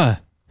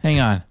 Hang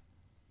on.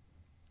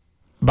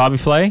 Bobby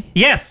Flay?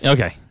 Yes.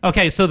 Okay.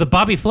 Okay, so the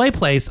Bobby Flay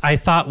place I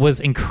thought was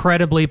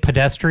incredibly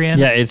pedestrian.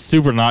 Yeah, it's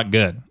super not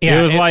good. Yeah,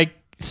 it was it- like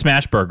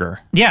Smash Burger.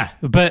 Yeah,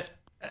 but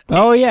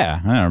Oh,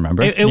 yeah. I don't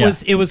remember. it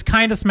Yeah. was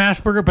kind of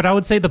Smash Burger, but I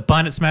would say the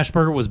bun at Smash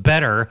Burger was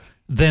better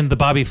than the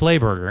Bobby Flay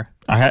burger.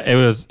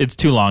 It's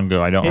too long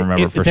ago. I don't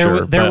remember for there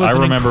sure. there but was I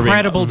an remember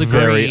incredible being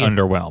very degree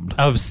underwhelmed.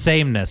 of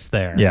sameness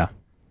there. Yeah.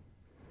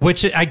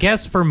 Which I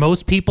guess for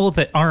most people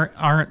that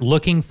aren't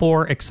looking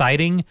for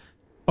exciting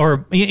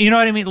or you know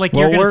what I mean? Like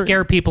Well, you're going to we're-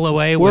 scare people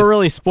away We're with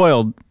really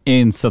spoiled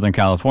in Southern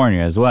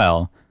California as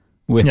well.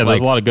 With Yeah, there's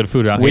like, a lot of good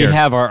food out we here.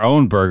 have our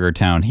own burger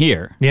town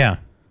here, yeah,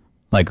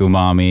 like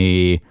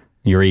Umami,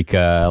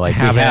 Eureka. Like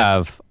Have we It,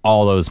 have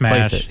all those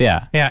Smash. places.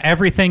 Yeah. Yeah,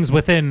 everything's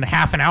within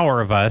half an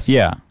hour of us.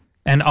 Yeah.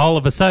 And all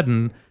of a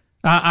sudden,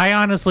 I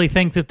honestly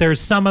think that there's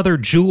some other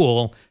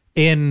jewel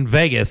in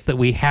Vegas that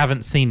we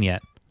haven't seen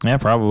yet. Yeah,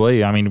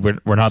 probably. I mean,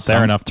 we're not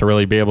there enough to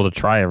really be able to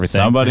try everything.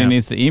 Somebody Yeah.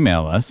 needs to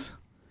email us.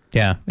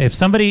 Yeah. If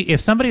somebody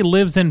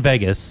lives in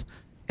Vegas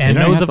and You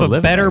don't knows have of to a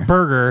live better there.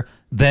 burger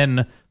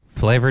than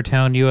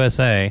Flavortown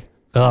USA,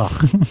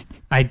 ugh.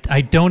 I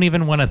don't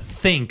even want to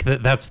think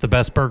that that's the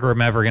best burger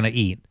I'm ever going to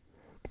eat.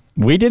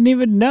 We didn't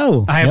even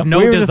know. I have Yep. no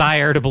We were just-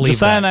 desire to believe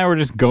Josiah that. and I were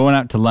just going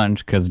out to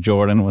lunch because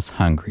Jordan was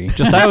hungry.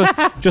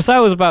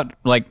 Josiah was about,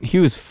 like, he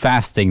was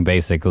fasting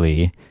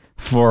basically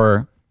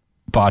for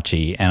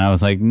bocce. And I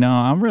was like, no,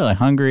 I'm really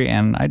hungry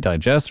and I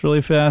digest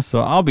really fast.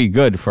 So I'll be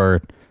good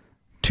for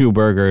 2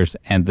 burgers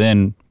and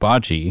then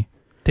bocce.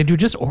 Did you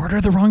just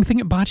order the wrong thing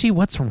at Bocce?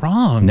 What's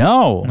wrong?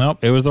 No. Nope,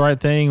 it was the right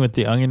thing with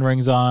the onion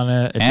rings on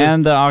it.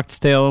 And the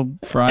oxtail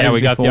fries. yeah, we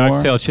got the before.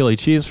 oxtail chili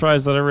cheese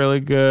fries that are really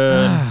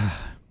good.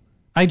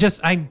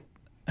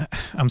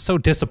 I'm so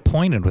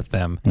disappointed with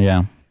them.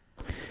 Yeah.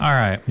 All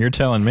right. You're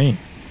telling me.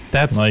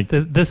 That's Like-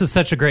 this is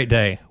such a great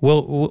day.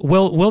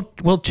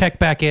 We'll check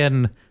back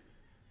in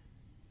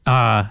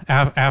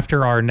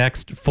after our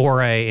next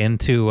foray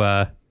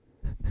into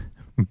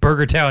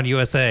Burger Town,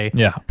 USA.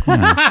 Yeah.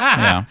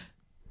 Yeah.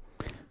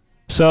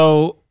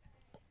 So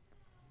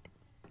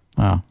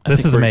Wow.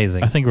 This is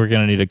amazing. I think we're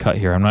gonna need a cut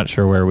here. I'm not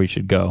sure where we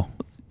should go.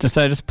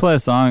 Just play a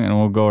song and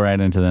we'll go right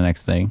into the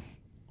next thing.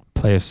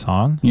 Play a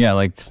song. Yeah,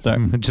 like start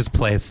Just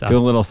play a song. do a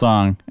little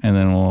song and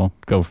then we'll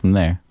go from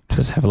there.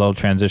 Just have a little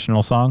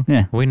transitional song.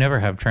 Yeah. We never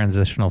have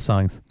transitional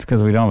songs. It's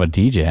because we don't have a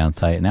DJ on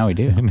site. Now we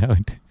do. No,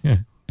 yeah.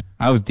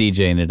 I was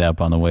DJing it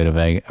up on the way to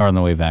Vegas or on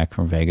the way back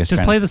from Vegas. Just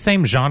trying play the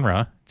same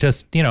genre.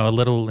 Just a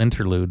little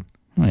interlude,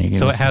 Well, you can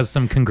so it just- has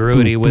some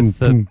congruity boom, with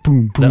boom,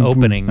 boom, the boom,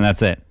 opening. and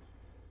that's it.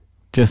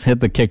 Just hit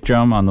the kick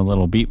drum on the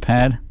little beat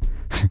pad.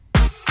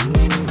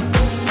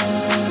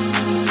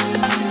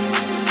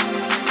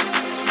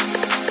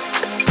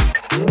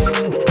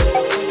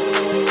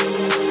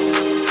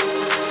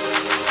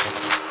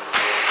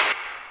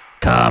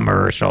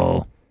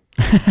 Commercial.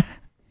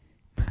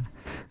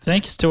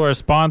 Thanks to our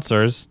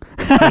sponsors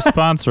for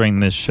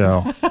sponsoring this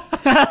show.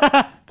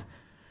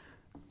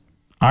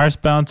 Our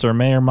sponsor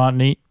may or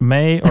may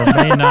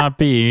not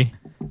be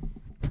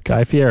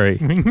Guy Fieri.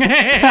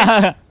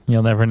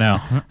 You'll never know.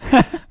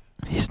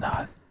 He's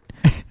not.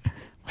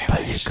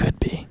 But you could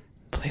be.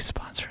 Please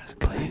sponsor us.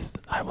 Please,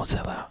 I will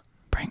sell out.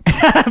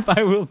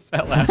 I will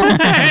sell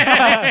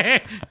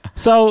out.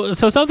 So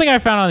something I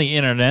found on the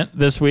internet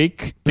this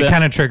week It that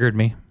kind of triggered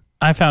me.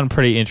 I found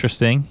pretty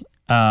interesting.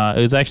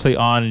 It was actually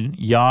on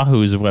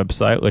Yahoo's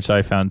website, which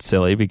I found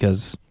silly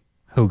because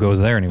Who goes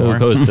there anymore? who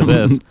goes to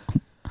this?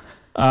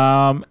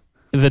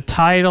 The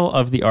title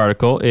of the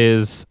article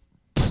is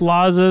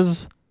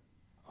Plaza's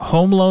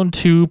Home Loan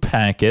 2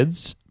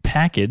 package.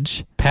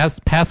 Passgage.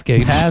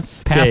 Passgage.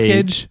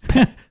 Passgage.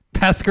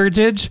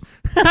 Passgage.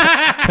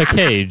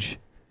 Package.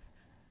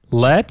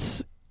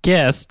 Let's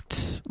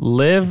guests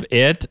live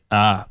it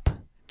up.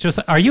 Just,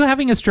 are you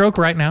having a stroke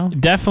right now?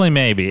 Definitely,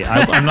 maybe.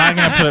 I'm not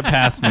going to put it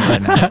past me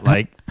right now.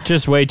 Like,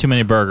 just way too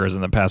many burgers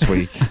in the past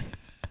week.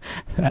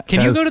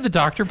 Can you go to the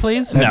doctor,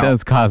 please? That No.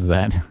 does cause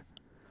that.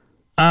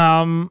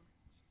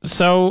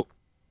 So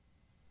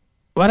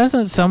why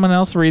doesn't someone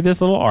else read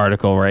this little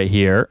article right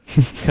here?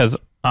 Because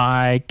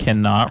I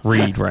cannot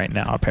read right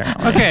now,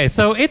 apparently. Okay,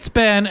 so it's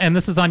been, and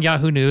this is on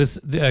Yahoo News,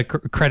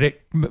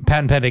 credit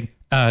patent pending.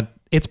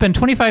 It's been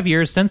 25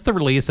 years since the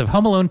release of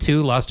Home Alone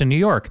 2 Lost in New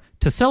York.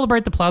 To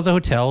celebrate, the Plaza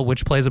Hotel,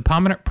 which plays a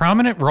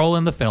prominent role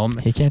in the film,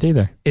 He can't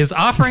either. is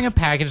offering a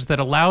package that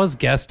allows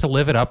guests to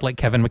live it up like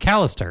Kevin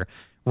McAllister.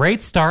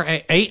 Rates start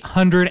at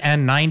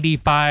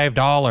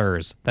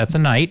 $895. That's a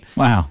night.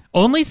 Wow.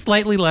 Only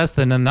slightly less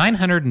than the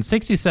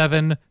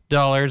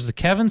 $967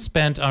 Kevin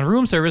spent on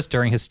room service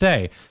during his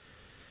stay.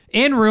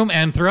 In room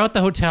and throughout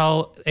the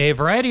hotel, a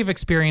variety of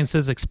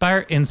experiences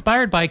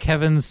inspired by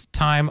Kevin's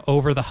time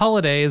over the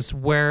holidays,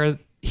 where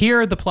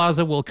here the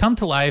plaza will come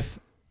to life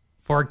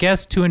for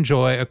guests to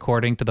enjoy,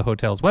 according to the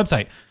hotel's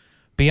website.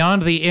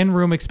 Beyond the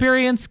in-room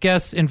experience,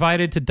 guests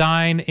invited to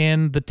dine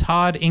in the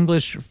Todd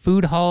English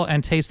Food Hall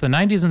and taste the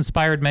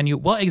 90s-inspired menu.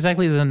 What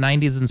exactly is the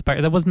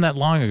 90s-inspired? That wasn't that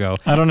long ago.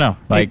 I don't know.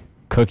 Like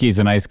cookies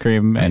and ice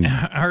cream and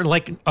Or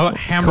like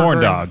hamburger. Corn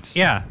dogs.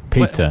 Yeah.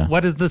 Pizza.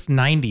 What is this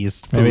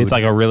 90s food? Maybe it's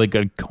like a really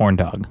good corn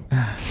dog.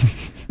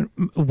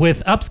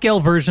 With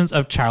upscale versions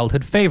of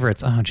childhood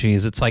favorites. Oh,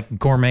 geez. It's like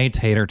gourmet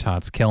tater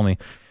tots. Kill me.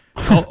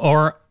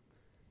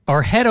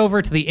 Or head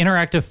over to the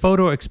interactive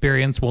photo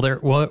experience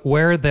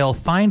where they'll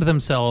find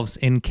themselves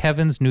in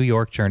Kevin's New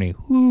York journey.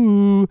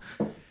 Ooh.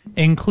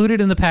 Included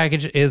in the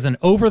package is an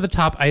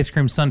over-the-top ice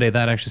cream sundae.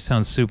 That actually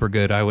sounds super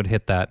good. I would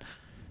hit that.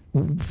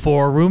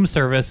 For room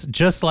service,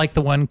 just like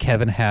the one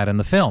Kevin had in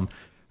the film.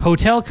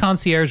 Hotel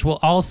concierge will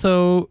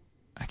also,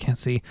 I can't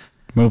see,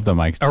 move the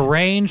mics.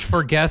 arrange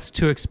for guests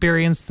to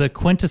experience the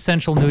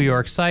quintessential New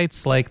York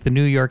sights like the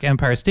New York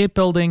Empire State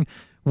Building,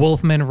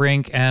 Wolfman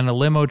Rink, and a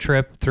limo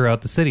trip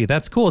throughout the city.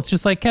 That's cool. It's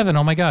just like Kevin.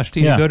 Oh my gosh. Do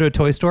you Yeah. go to a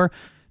toy store?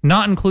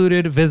 Not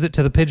included, visit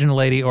to the Pigeon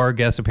Lady or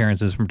guest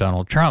appearances from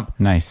Donald Trump.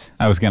 Nice.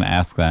 I was going to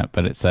ask that,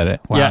 but it said it.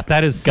 Wow, Yeah,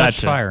 that is such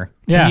gotcha. fire.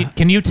 Yeah.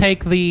 Can you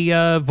take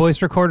the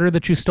voice recorder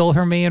that you stole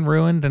from me and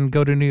ruined and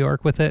go to New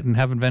York with it and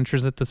have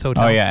adventures at this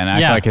hotel? Oh, yeah, and act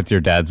Yeah. like it's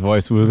your dad's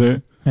voice with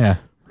it. Yeah.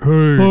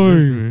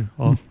 Hey,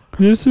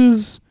 This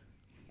is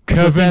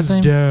Kevin's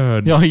name?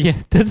 dad. Oh, yeah.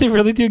 Does he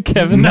really do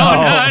Kevin? No.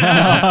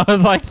 I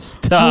was like,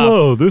 stop.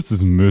 Hello, this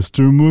is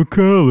Mr.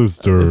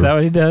 McAllister. Is that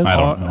what he does? I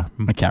don't know.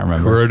 I can't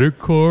remember. Credit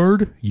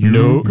card?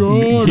 No.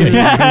 got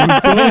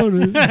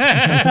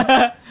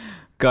Yeah.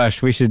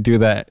 Gosh, we should do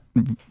that,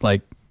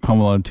 like, Home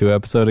Alone 2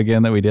 episode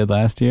again that we did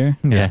last year.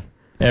 Yeah.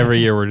 Every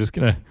year we're just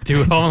going to.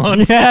 Do Home Alone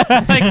like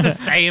the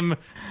same.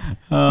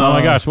 Oh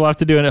my gosh, we'll have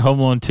to do it at Home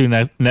Alone 2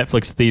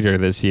 Netflix Theater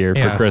this year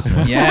Yeah. for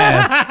Christmas.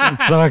 Yes, I'm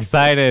so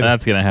excited.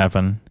 That's going to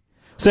happen.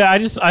 So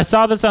I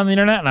saw this on the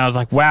internet and I was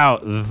like, wow,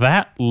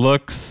 that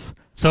looks.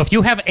 So if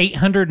you have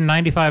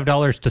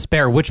 $895 to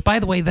spare, which by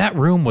the way, that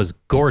room was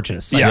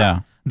gorgeous. Like, Yeah.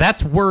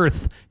 That's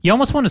worth, you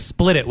almost want to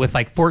split it with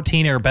like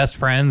 14 of your best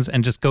friends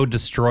and just go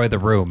destroy the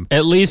room.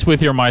 At least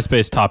with your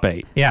MySpace top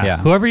 8. Yeah. Yeah.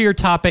 Whoever your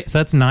top 8, so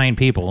that's 9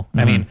 people.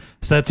 I mean,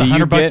 so that's Do you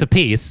 $100 get- a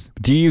piece.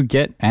 Do you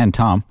get, and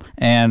Tom,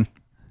 and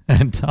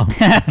And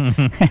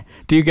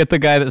do you get the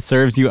guy that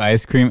serves you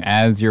ice cream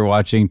as you're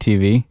watching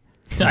TV?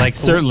 I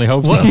certainly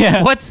hope so. what,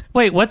 Yeah.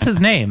 what's his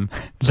name?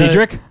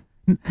 Cedric?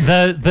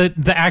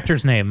 The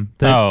actor's name.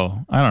 I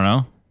don't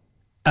know.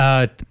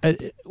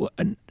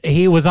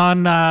 He was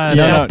on South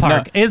no,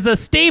 Park. Is the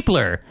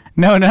stapler.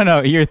 No.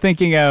 You're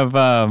thinking of,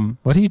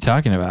 What are you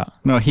talking about?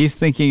 no, he's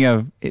thinking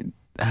of,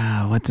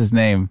 what's his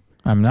name?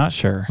 I'm not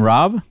sure.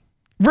 Rob?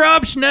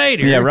 Rob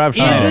Schneider. Yeah, Rob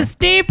Schneider. is a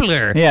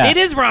stapler. Yeah. It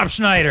is Rob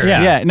Schneider.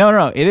 Yeah. Yeah,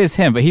 no, it is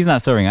him, but he's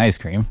not serving ice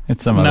cream.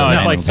 It's some other No, it's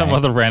random like some guy.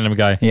 other random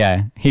guy.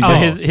 Yeah, he Oh,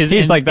 just, his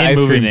he's like the ice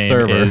in-movie cream name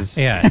server. is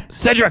Yeah.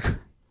 Cedric.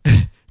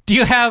 Do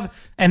you have?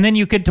 And then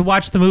you get to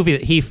watch the movie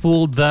that he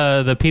fooled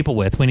the people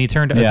with when he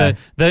turned Yeah.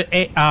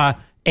 the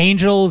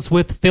angels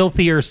with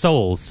filthier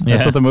souls. Yeah.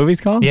 That's what the movie's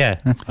called? Yeah.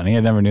 That's funny.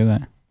 I never knew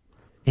that.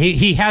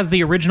 He has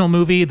the original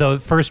movie, the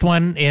first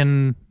one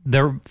in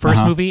the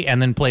first movie,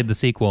 and then played the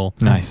sequel.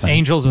 Nice.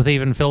 Angels with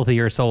even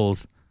filthier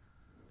souls.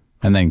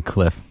 And then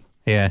Cliff.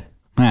 Yeah.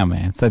 Oh,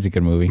 man, such a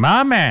good movie.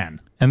 My man.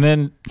 And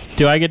then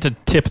do I get to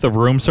tip the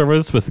room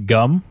service with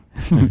gum?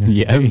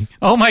 Yes.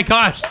 Oh my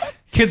gosh.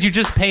 Because you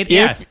just paid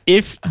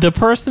If the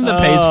person that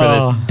pays for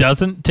this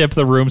doesn't tip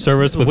the room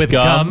service with, with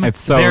gum, gum. It's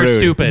so they're rude.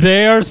 stupid.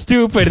 they are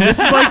stupid. This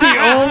is like the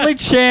only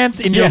chance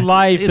in your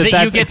life that you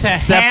that's get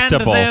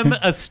acceptable. to hand them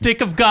a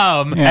stick of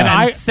gum Yeah. and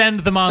I-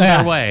 send them on Yeah.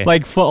 their way.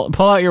 Like, pull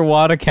out your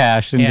wad of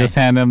cash and Yeah. just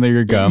hand them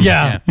your gum.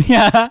 Yeah.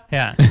 Yeah.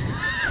 Yeah.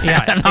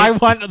 Yeah. And I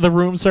want the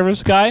room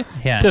service guy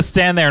Yeah. to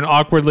stand there and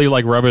awkwardly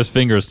like rub his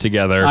fingers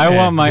together. I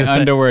want my Just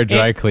underwear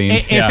dry cleaned.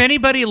 If Yeah.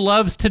 anybody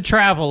loves to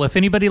travel, if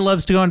anybody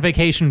loves to go on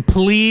vacation,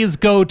 please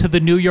go to the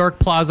New York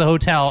Plaza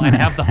Hotel and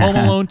have the Home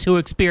Alone 2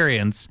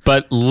 experience.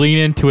 but lean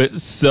into it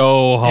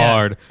so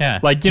hard. yeah.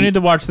 Like you need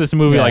to watch this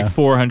movie Yeah. like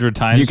 400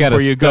 times You got to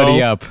before you study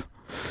go. up.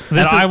 And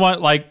I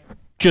want like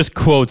just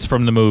quotes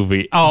from the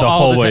movie the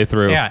whole way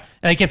through. Yeah.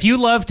 Like if you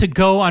love to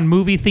go on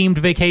movie-themed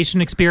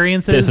vacation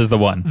experiences, This is the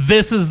one.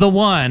 This is the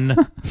one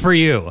for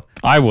you.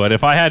 I would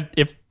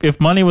if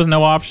money was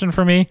no option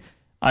for me,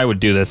 I would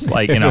do this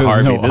like in a there was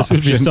heartbeat. no This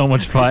would be option. so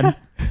much fun.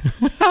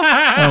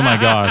 Oh my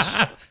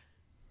gosh.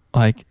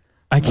 Like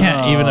I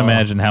can't even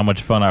imagine how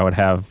much fun I would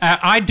have.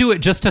 I'd do it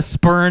just to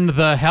spurn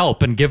the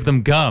help and give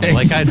them gum.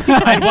 Like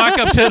I'd walk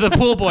up to the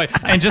pool boy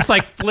and just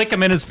like flick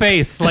him in his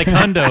face like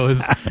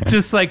hundos.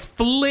 Just like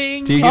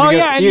fling. Do you Oh, get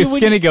yeah, and you you-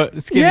 skinny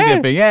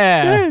dipping.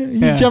 Yeah.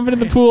 You jump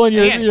into the pool and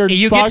your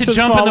you get to boxers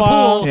jump in the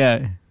fall pool. off.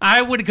 Yeah.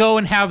 I would go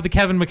and have the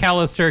Kevin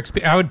McAllister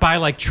experience. I would buy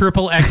like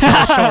triple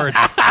XL shorts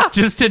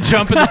just to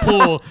jump in the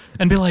pool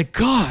and be like,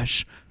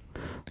 gosh.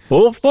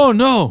 Oops. Oh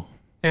no.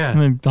 Yeah. And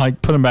then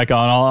like put them back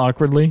on all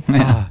awkwardly.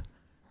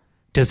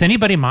 Does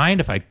anybody mind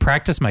if I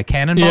practice my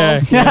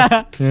cannonballs?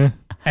 Yeah.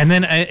 And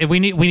then we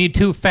need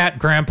two fat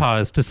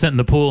grandpas to sit in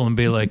the pool and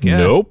be like, yeah,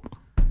 Nope.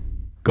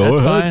 Go that's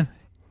ahead. fine.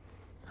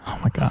 Oh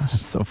my gosh.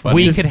 So funny.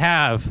 We could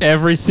have.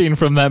 Every scene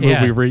from that movie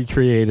Yeah.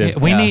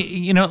 recreated. We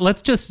need,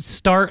 let's just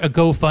start a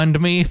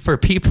GoFundMe for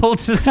people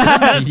to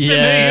send us to New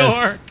Yes.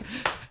 York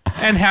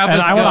and have And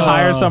us I go. want to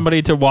hire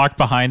somebody to walk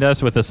behind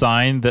us with a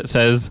sign that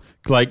says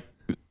like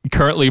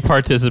currently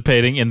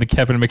participating in the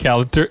Kevin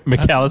McAllister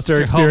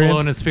Home experience.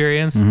 Alone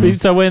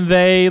experience. So when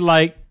they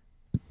like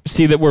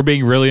see that we're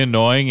being really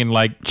annoying and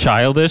like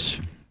childish,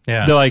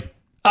 Yeah. they're like,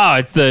 "Oh,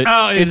 it's the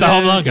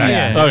Home Alone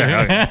guys." yeah.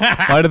 Okay.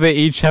 Why do they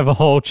each have a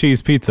whole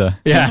cheese pizza?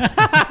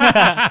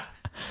 Yeah.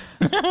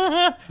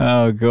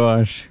 Oh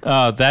gosh.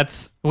 Oh,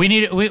 that's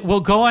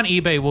We'll go on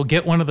eBay. We'll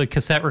get one of the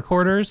cassette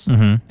recorders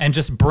and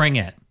just bring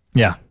it.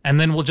 yeah. And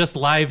then we'll just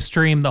live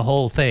stream the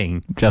whole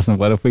thing. Justin,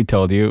 what if we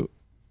told you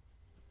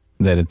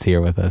that it's here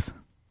with us?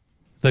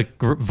 The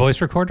voice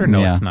recorder?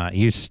 No, Yeah. it's not.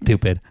 You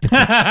stupid.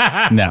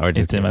 No, we're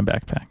just It's in my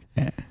backpack.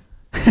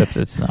 Except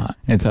it's not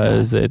It's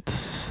because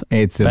it's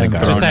it's in the Bang,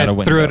 garbage. Just out a I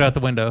threw window. it out the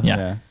window.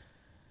 Yeah.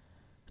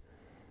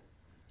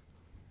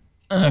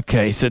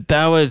 Okay, so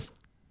that was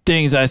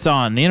things I saw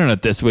on the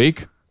internet this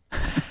week.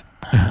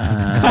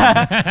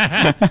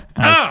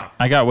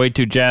 I got way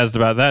too jazzed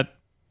about that.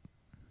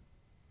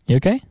 You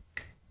okay?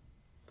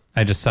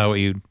 I just saw what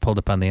you pulled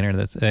up on the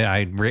internet.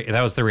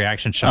 That was the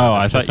reaction shot. Oh,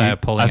 of I Josiah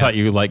pulling thought up.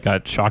 you like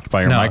got shocked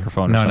by your No,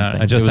 microphone or no, something.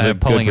 No, I just It was a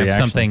started pulling good up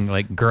reaction. something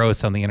like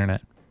gross on the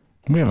internet.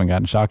 We haven't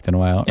gotten shocked in a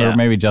while. Yeah. Or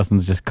maybe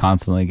Justin's just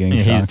constantly getting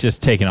Yeah, he's shocked.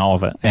 just taking all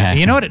of it. Yeah.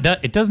 You know what?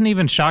 It doesn't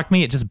even shock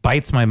me. It just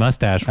bites my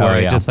mustache where I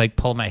yeah. just like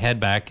pull my head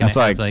back. And That's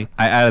why it's like,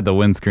 I added the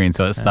windscreen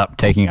so it stopped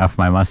taking off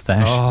my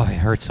mustache. oh, it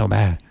hurts so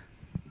bad.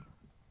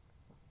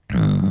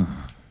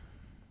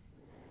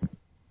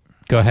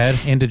 Go ahead.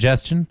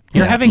 Indigestion.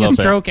 You're Yeah, having a little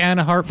bit. stroke and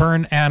a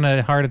heartburn and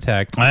a heart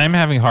attack. I'm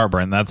having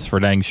heartburn. That's for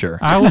dang sure.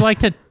 I would like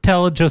to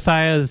tell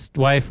Josiah's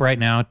wife right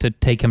now to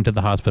take him to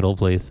the hospital,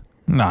 please.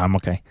 No, I'm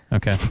okay.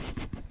 Okay.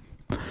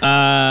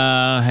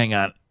 Hang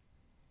on.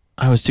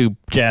 I was too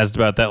jazzed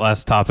about that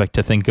last topic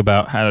to think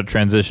about how to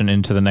transition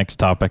into the next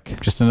topic.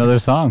 Just another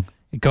song.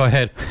 Go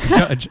ahead.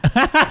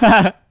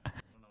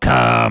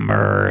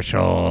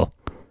 Commercial.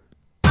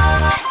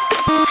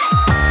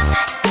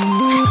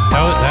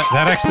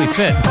 That actually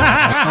fit.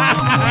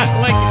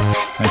 Like,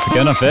 It's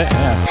gonna fit.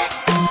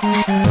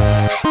 Yeah.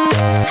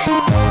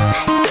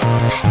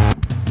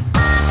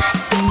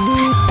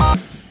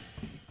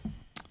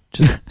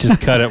 Just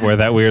cut it where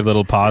that weird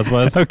little pause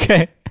was.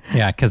 Okay.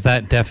 yeah, because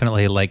that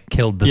definitely like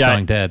killed the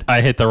song dead.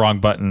 I hit the wrong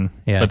button.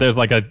 Yeah. But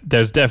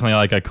there's definitely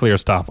like a clear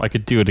stop. I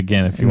could do it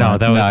again if you No, want.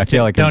 that was, No, I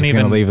feel like I'm don't just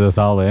even gonna leave this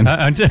all in.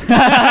 I'm just-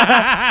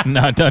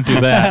 No, don't do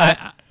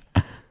that.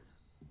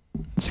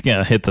 Just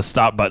gonna hit the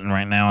stop button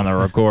right now on the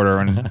recorder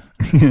and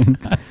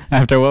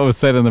After what was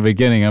said in the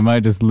beginning, I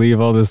might just leave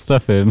all this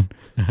stuff in.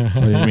 what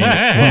do you mean?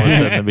 What was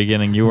said in the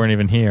beginning? You weren't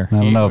even here. I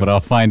don't know, but I'll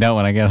find out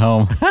when I get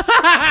home.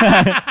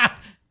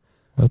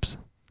 Whoops.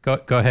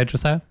 go ahead,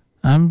 Josiah.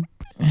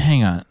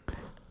 Hang on.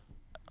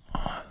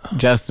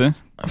 Justin,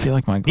 I feel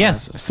like my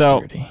Yes. glasses so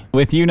are dirty.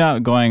 with you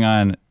not going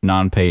on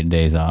non-paid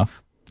days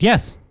off,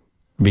 Yes.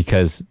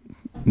 because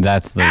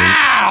that's the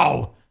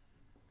Ow!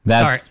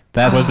 Sorry.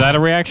 that's Was that a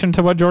reaction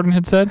to what Jordan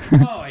had said? Oh,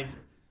 I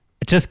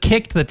just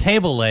kicked the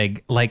table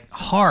leg like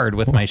hard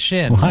with my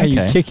shin. why are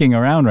you Okay. kicking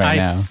around right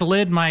I now?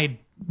 slid my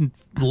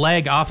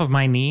leg off of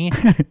my knee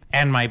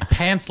and my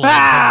pants leg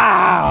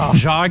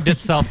jogged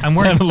itself. I'm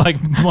wearing Sounded like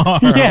Mara.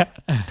 Yeah,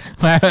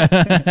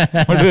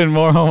 we're doing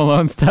more Home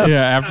Alone stuff.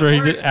 Yeah,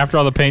 after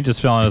all the paint just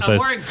fell on his I'm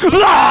face.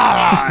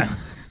 wearing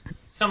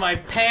so my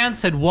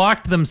pants had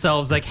walked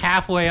themselves like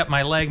halfway up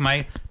my leg.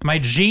 My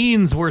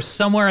jeans were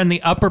somewhere in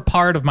the upper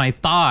part of my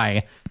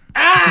thigh.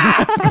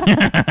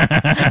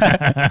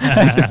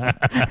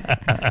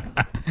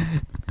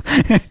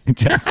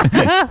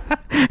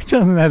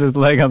 Justin had his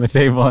leg on the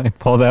table and he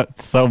pulled out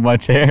so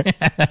much hair.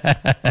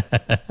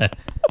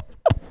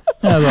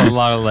 That was a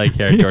lot of leg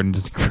hair Jordan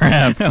just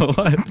grabbed.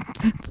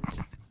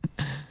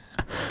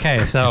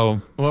 Okay,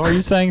 so What were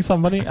you saying,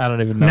 somebody? I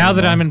don't even know. now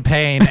that I'm in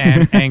pain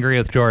and angry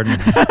with Jordan,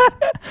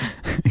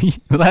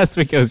 Last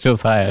week it was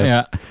Josiah.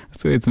 Yeah.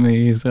 This week it's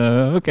me. So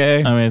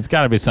okay. I mean, it's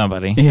got to be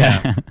somebody.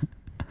 Yeah.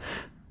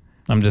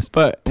 I'm just.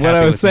 But what happy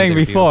I was with saying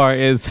neither of you. before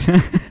is,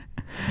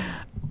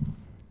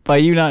 by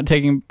you not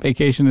taking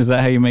vacation, is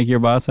that how you make your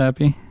boss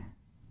happy?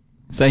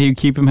 Is that how you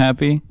keep him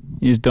happy?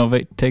 You just don't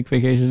take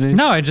vacation days?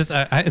 No,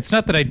 it's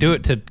not that I do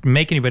it to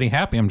make anybody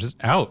happy. I'm just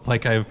out.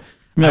 Like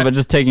But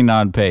just taking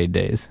non-paid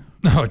days.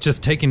 No,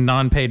 just taking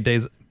non-paid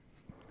days,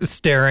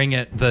 staring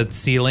at the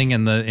ceiling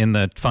in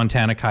the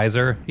Fontana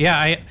Kaiser.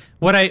 Yeah,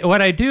 what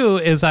I do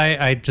is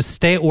I just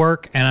stay at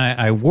work and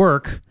I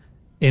work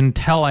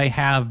until I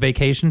have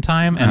vacation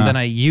time, and then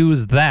I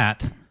use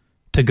that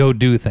to go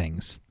do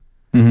things.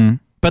 Mm-hmm.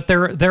 But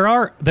there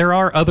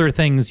are other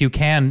things you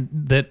can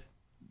that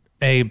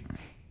a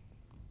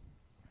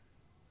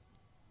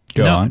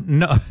Go on.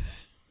 No.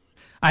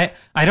 I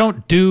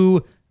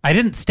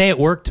didn't stay at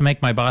work to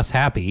make my boss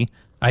happy.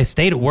 I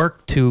stayed at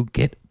work to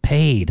get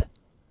paid.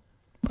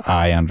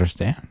 I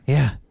understand.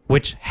 Yeah.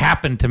 Which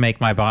happened to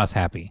make my boss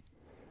happy.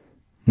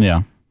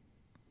 Yeah.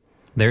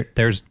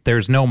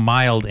 There's no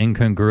mild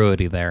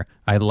incongruity there.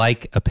 I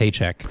like a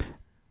paycheck.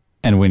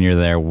 And when you're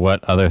there,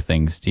 what other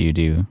things do you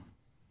do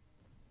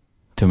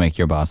to make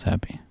your boss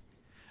happy?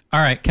 All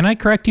right, can I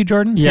correct you,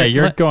 Jordan? Yeah,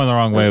 Here, you're going the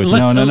wrong way with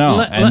let- this. No.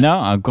 let- And no,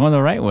 I'm going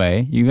the right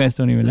way. You guys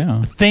don't even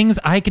know. things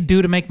I could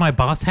do to make my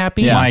boss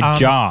happy. Yeah. My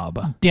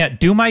job. Yeah,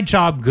 do my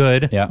job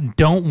good. Yeah.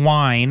 Don't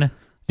whine.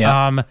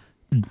 Yeah.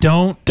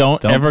 Don't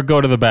Ever go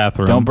to the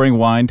bathroom. Don't bring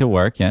wine to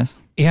work, yes?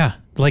 yeah,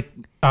 like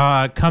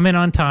come in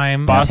on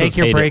time, Bosses take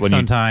your hate it breaks when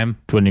on you- time.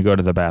 when you go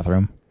to the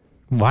bathroom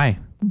Why?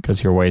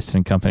 because you're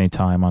wasting company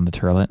time on the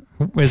toilet.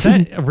 Is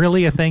that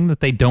really a thing that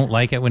they don't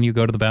like it when you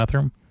go to the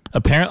bathroom?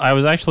 Apparently, I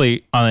was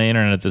actually on the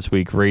internet this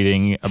week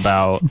reading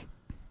about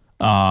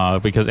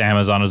because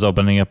Amazon is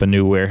opening up a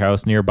new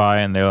warehouse nearby,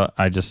 and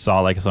I just saw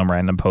like some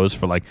random post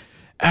for like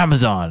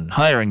Amazon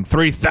hiring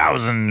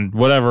 3,000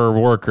 whatever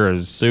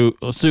workers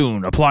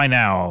soon. Apply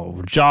now.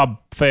 Job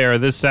fair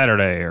this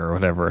Saturday or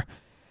whatever.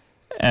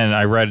 And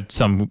I read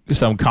some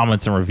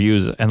comments and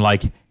reviews, and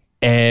like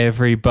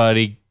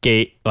everybody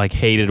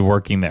hated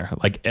working there.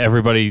 Like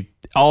everybody,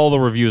 all the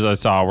reviews I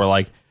saw were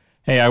like,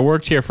 hey, I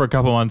worked here for a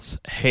couple months,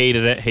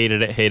 hated it.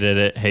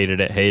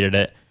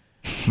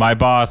 My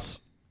boss,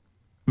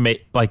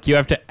 you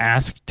have to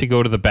ask to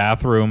go to the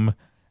bathroom,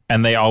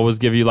 and they always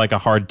give you like a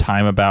hard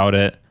time about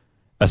it,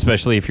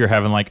 especially if you're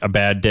having like a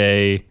bad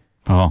day,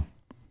 Oh.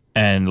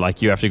 and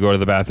like you have to go to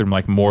the bathroom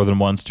like more than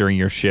once during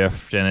your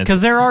shift, and it's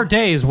Because there are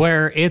days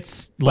where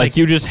it's like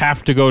you just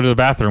have to go to the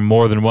bathroom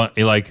more than one.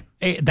 Like,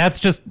 that's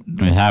just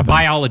It happens.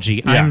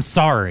 biology. Yeah. I'm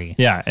sorry.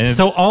 yeah, and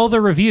So all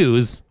the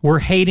reviews were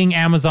hating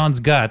Amazon's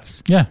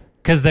guts yeah.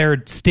 because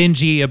they're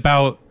stingy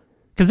about.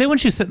 Because they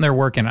want you sitting there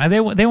working. They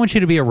want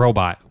you to be a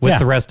robot with Yeah.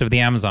 the rest of the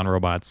Amazon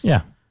robots.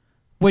 Yeah.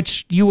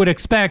 Which you would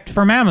expect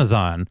from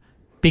Amazon,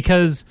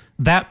 because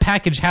that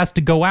package has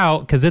to go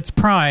out because it's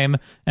Prime,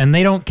 and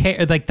they don't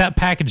care. Like that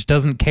package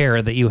doesn't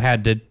care that you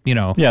had to,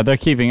 Yeah, they're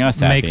keeping us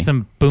happy. make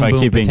some boom by boom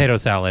keeping- potato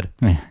salad.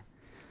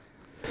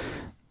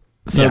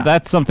 So Yeah.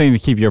 that's something to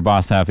keep your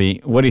boss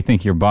happy. What do you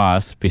think your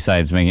boss,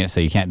 besides making it so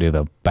you can't do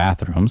the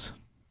bathrooms,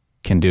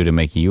 can do to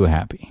make you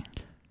happy?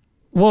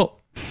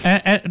 Well,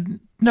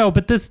 no,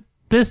 but this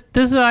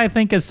I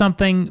think is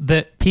something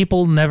that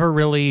people never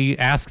really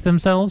ask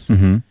themselves.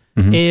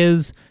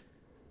 Is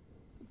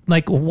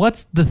like,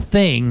 what's the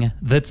thing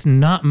that's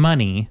not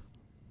money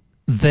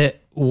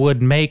that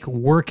would make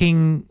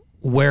working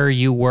where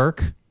you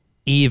work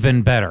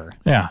even better?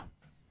 Yeah.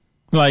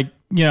 Like,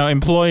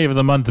 employee of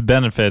the month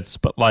benefits,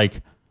 but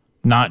like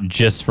not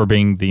just for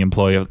being the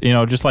employee of,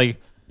 just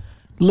like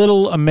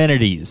little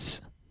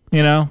amenities,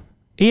 Yeah.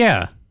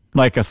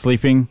 Like a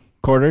sleeping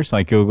quarters,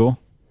 like Google?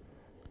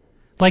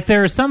 Like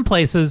there are some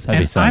places, That'd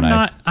be and so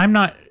I'm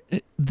nice.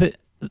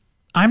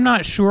 I'm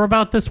not sure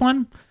about this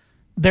one.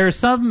 There are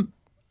some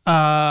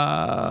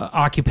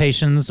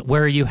occupations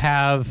where you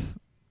have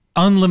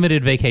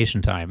unlimited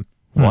vacation time.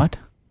 What?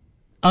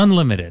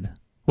 Unlimited,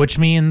 which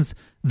means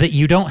that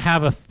you don't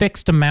have a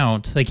fixed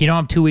amount. Like you don't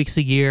have 2 weeks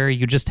a year.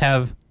 You just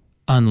have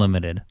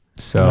unlimited.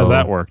 So How does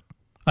that work?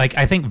 Like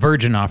I think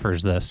Virgin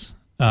offers this.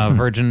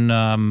 Virgin,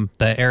 the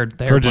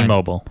Virgin airplane.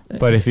 Mobile.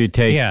 But if you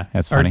take, Yeah,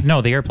 that's Or, funny.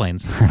 no, the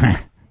airplanes.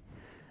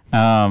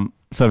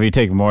 So if you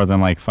take more than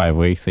like 5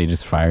 weeks, they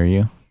just fire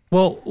you.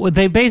 Well,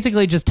 they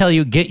basically just tell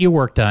you, get your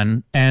work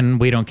done,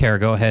 and we don't care.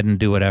 Go ahead and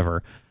do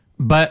whatever.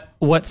 But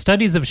what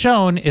studies have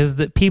shown is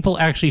that people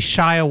actually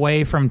shy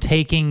away from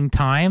taking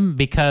time,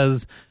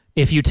 because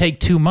if you take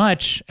too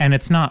much and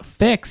it's not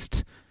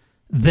fixed,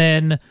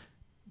 then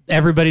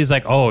everybody's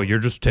like, oh, you're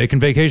just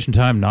taking vacation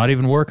time, not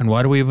even working.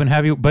 Why do we even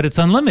have you? But it's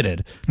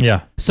unlimited.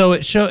 Yeah. So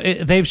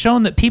they've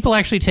shown that people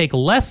actually take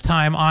less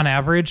time on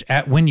average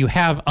at when you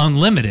have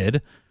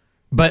unlimited,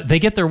 but they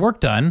get their work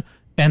done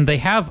and they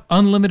have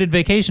unlimited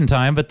vacation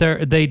time, but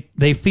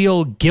they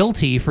feel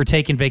guilty for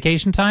taking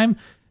vacation time,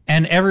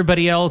 and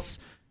everybody else.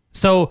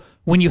 So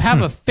when you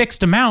have a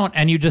fixed amount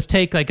and you just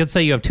take, like, let's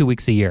say you have 2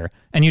 weeks a year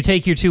and you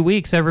take your 2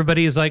 weeks,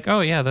 everybody is like, oh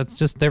yeah, that's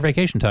just their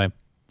vacation time.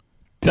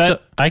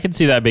 I can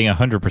see that being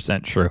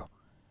 100% true.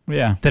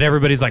 Yeah. That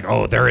everybody's like,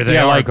 oh, there they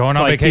are like, going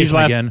on like vacation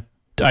again.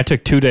 I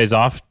took 2 days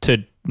off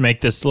to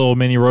make this little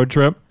mini road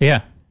trip.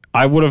 Yeah.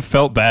 I would have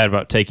felt bad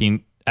about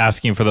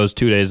asking for those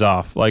 2 days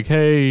off. Like,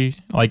 hey,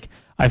 like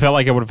I felt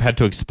like I would have had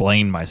to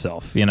explain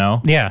myself, you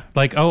know? Yeah.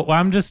 Like, oh, well,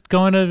 I'm just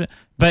going to,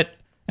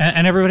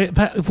 and everybody,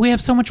 but we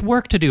have so much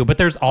work to do, but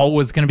there's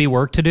always going to be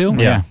work to do.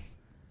 Yeah.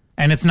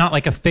 And it's not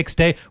like a fixed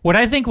day. What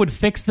I think would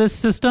fix this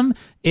system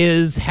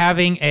is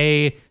having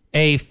a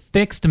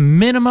fixed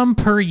minimum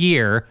per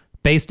year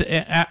based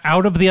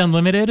out of the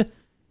unlimited,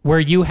 where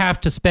you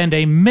have to spend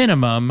a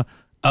minimum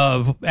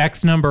of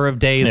X number of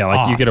days. Yeah, like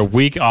off. you get a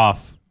week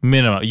off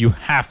minimum. You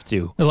have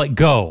to. Like,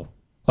 go.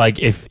 Like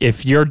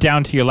if you're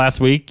down to your last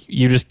week,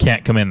 you just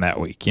can't come in that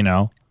week, you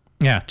know?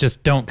 Yeah,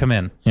 just don't come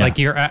in. Yeah. Like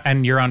you're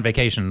on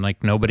vacation.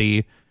 Like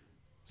nobody.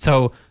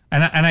 So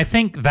and I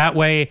think that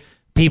way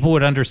people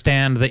would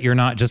understand that you're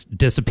not just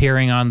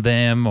disappearing on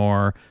them,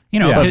 or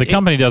But the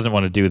company doesn't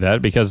want to do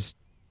that because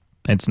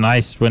it's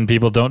nice when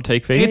people don't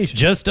take vacation. It's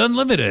just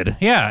unlimited.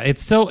 Yeah,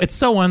 it's so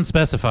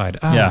unspecified.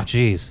 Oh, Yeah.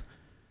 Jeez.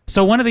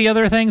 So one of the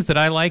other things that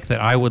I like that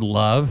I would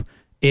love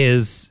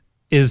is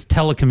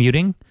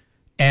telecommuting,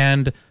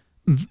 and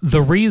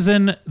the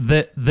reason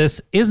that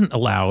this isn't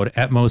allowed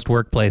at most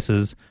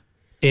workplaces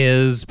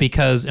is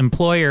because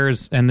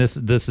employers, and this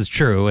is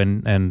true,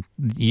 and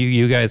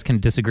you guys can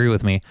disagree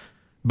with me,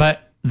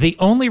 but the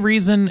only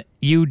reason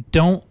you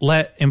don't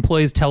let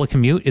employees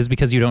telecommute is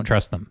because you don't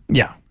trust them.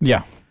 Yeah.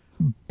 Yeah.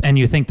 And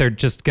you think they're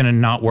just going to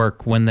not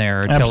work when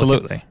they're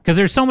Absolutely. Because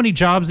there's so many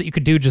jobs that you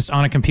could do just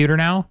on a computer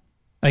now.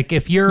 Like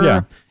if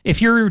you're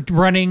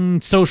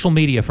running social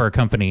media for a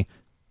company,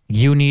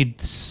 you need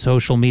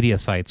social media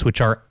sites,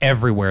 which are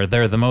everywhere.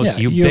 They're the most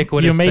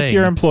ubiquitous You make thing.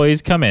 your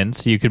employees come in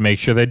so you can make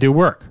sure they do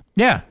work.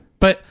 Yeah,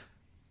 but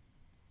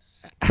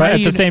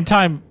at the same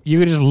time, you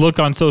could just look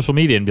on social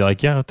media and be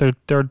like, yeah,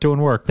 they're doing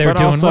work. They're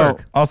doing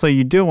work. Also,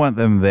 you do want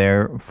them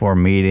there for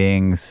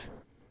meetings.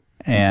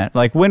 And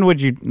like, when would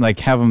you like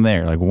have them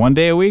there? Like 1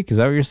 day a week? Is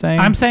that what you're saying?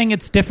 I'm saying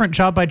it's different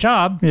job by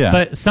job. Yeah.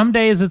 But some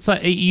days it's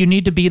like you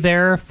need to be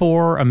there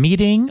for a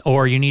meeting,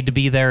 or you need to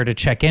be there to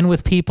check in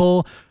with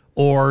people,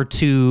 or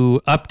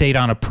to update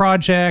on a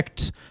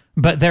project.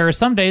 But there are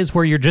some days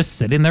where you're just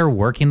sitting there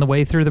working the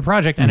way through the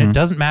project, and it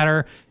doesn't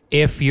matter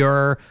if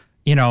you're,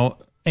 in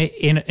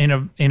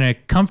a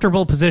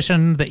comfortable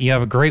position that you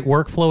have a great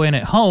workflow in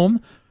at home,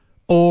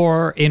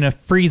 or in a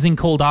freezing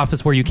cold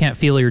office where you can't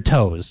feel your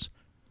toes.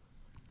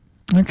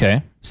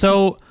 Okay.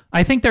 So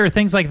I think there are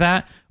things like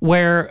that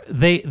where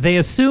they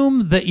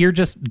assume that you're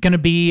just going to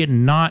be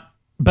not.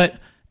 But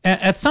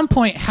at some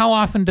point, how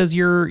often does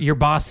your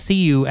boss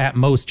see you at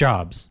most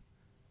jobs?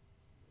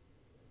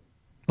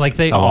 Like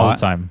All the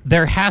time.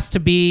 There has to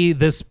be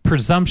this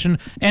presumption,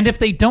 and if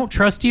they don't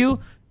trust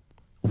you,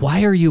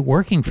 why are you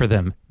working for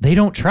them? They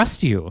don't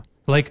trust you.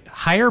 Like,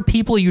 hire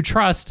people you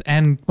trust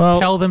and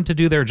tell them to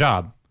do their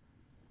job.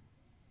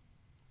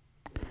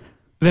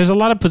 There's a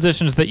lot of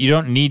positions that you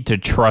don't need to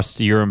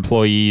trust your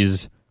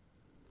employees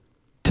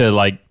to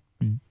like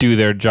do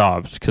their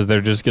jobs because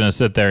they're just going to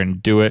sit there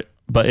and do it.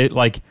 But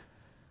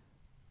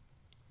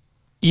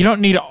you don't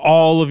need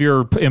all of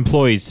your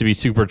employees to be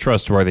super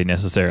trustworthy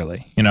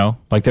necessarily, you know?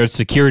 Like there's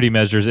security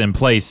measures in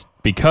place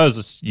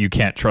because you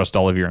can't trust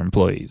all of your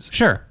employees.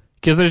 Sure.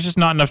 Because there's just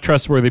not enough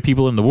trustworthy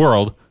people in the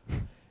world.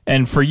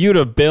 And for you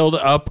to build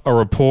up a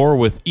rapport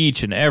with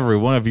each and every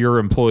one of your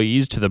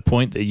employees to the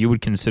point that you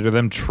would consider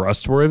them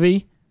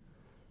trustworthy,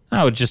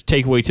 that would just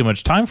take way too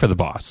much time for the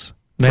boss.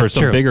 For That's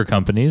some true. bigger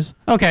companies.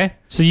 Okay.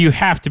 So you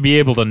have to be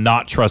able to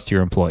not trust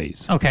your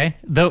employees. Okay.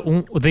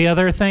 The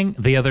other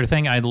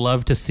thing I'd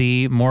love to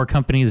see more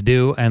companies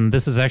do, and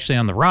this is actually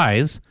on the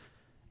rise,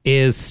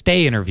 is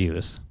stay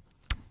interviews.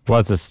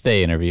 What's a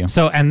stay interview?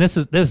 So, and this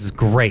is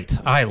great.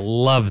 I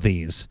love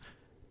these,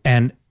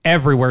 and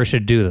everywhere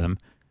should do them.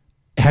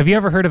 Have you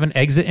ever heard of an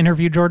exit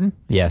interview, Jordan?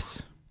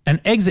 Yes.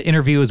 An exit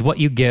interview is what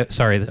you give.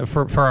 Sorry,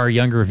 for our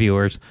younger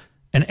viewers,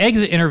 an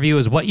exit interview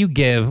is what you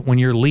give when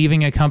you're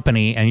leaving a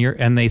company,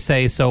 and they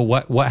say, so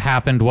what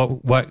happened?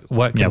 What could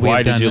we why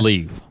have did done? you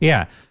leave?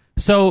 Yeah.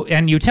 So,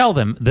 and you tell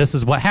them this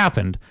is what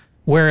happened.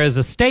 Whereas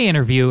a stay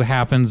interview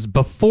happens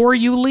before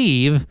you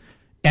leave,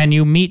 and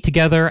you meet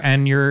together,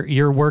 and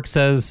your work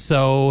says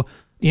so.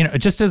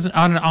 Just as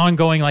on an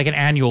ongoing, like an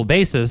annual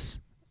basis.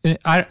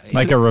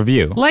 Like a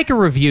review. Like a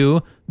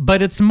review,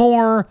 but it's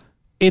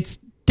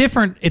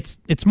different.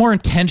 It's more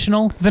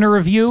intentional than a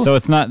review. So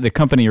it's not the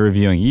company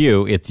reviewing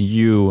you, it's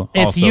you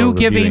It's also you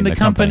giving reviewing the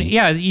company.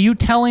 Yeah, you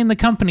telling the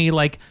company,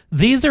 like,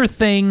 these are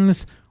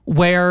things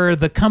where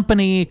the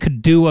company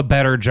could do a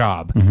better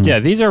job. Mm-hmm. Yeah,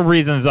 these are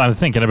reasons I'm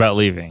thinking about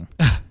leaving.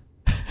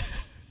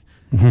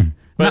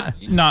 But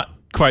not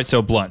quite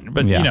so blunt,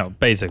 but Yeah.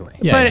 basically.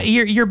 Yeah, But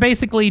you're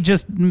basically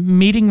just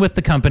meeting with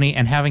the company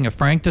and having a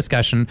frank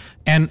discussion.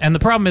 And the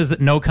problem is that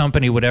no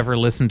company would ever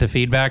listen to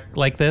feedback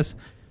like this,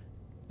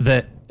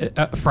 that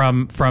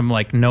from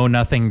like know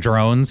nothing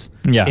drones,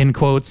 Yeah. in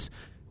quotes.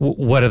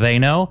 What do they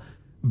know?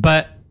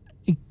 But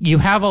you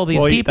have all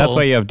these people. That's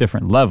why you have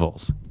different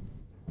levels.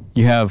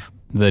 You have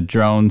the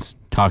drones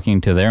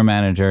talking to their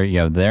manager. You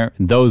have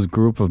those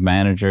group of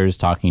managers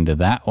talking to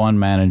that one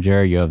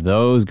manager. You have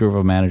those group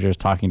of managers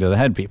talking to the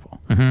head people.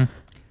 Mm-hmm.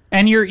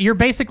 And you're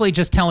basically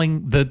just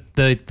telling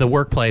the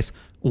workplace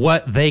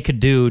what they could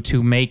do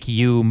to make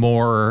you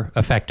more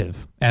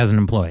effective as an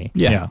employee.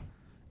 Yeah.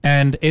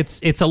 And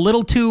it's a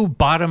little too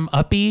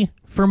bottom-uppy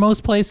for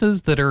most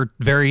places that are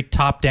very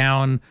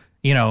top-down,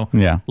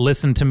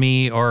 listen to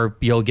me or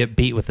you'll get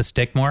beat with a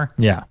stick more.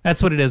 Yeah.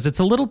 That's what it is. It's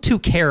a little too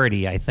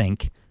carroty, I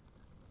think,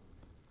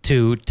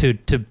 to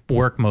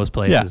work most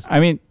places. Yeah. I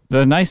mean,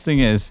 the nice thing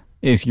is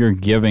you're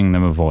giving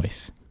them a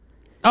voice.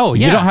 Oh,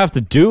 yeah. You don't have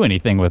to do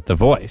anything with the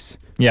voice.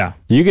 Yeah.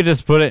 You could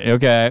just put it,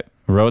 okay,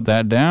 wrote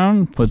that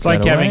down, It's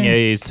like having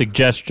a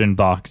suggestion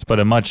box, but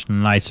a much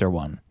nicer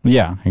one.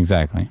 Yeah,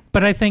 exactly.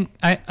 But I think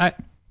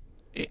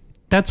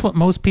that's what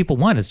most people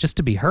want, is just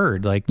to be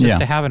heard, like just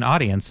to have an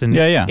audience. And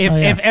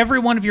if every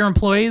one of your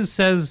employees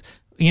says,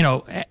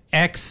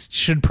 X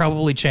should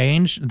probably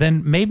change,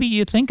 then maybe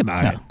you think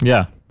about it.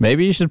 Yeah.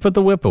 Maybe you should put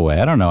the whip away.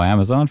 I don't know,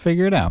 Amazon,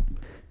 figure it out.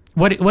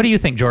 What do you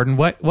think, Jordan?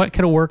 What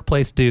could a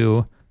workplace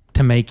do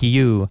to make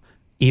you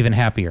even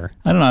happier?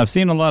 I don't know. I've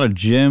seen a lot of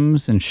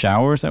gyms and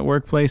showers at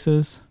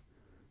workplaces.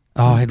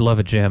 Oh, I'd love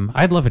a gym.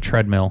 I'd love a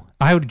treadmill.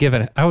 I would give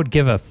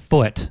a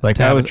foot. Like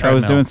I was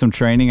doing some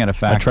training at a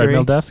factory. A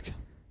treadmill desk?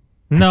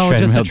 No,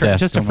 just a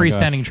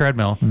freestanding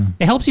treadmill.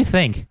 It helps you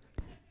think.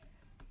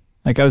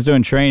 Like I was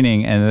doing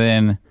training and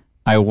then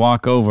I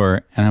walk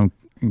over and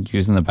I'm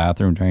using the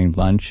bathroom during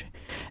lunch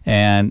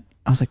and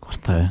I was like,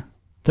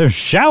 there's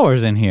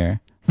showers in here.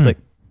 It's like,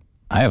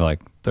 I have like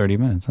 30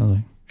 minutes. I was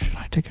like, should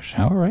I take a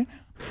shower right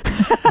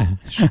now?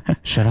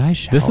 Should I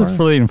shower? This is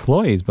for the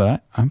employees,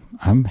 but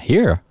I'm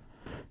here.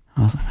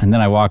 And then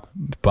I walk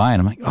by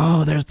and I'm like,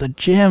 oh, there's the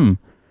gym.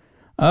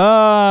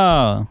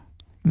 Oh,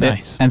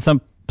 nice. And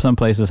some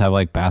places have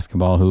like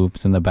basketball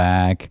hoops in the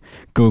back.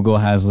 Google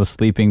has the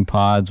sleeping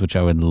pods, which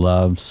I would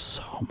love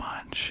so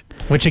much.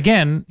 Which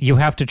again, you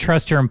have to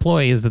trust your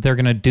employees that they're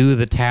going to do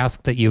the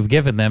task that you've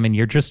given them, and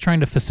you're just trying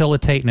to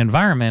facilitate an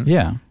environment.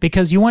 Yeah.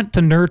 Because you want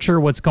to nurture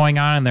what's going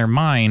on in their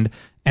mind,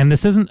 and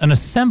this isn't an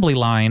assembly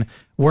line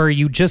where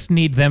you just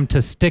need them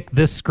to stick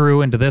this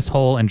screw into this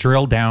hole and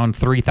drill down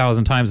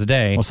 3,000 times a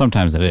day. Well,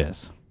 sometimes it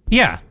is.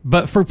 Yeah,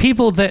 but for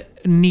people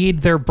that need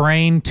their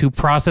brain to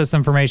process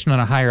information on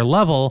a higher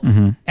level,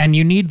 and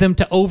you need them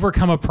to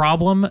overcome a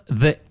problem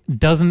that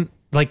doesn't,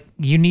 like,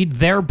 you need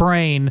their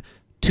brain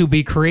to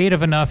be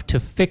creative enough to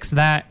fix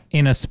that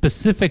in a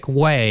specific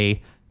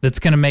way that's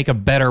going to make a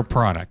better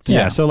product.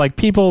 Yeah, so like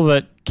people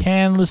that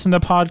can listen to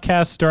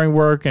podcasts during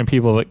work and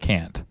people that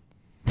can't.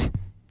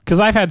 Because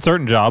I've had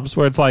certain jobs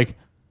where it's like,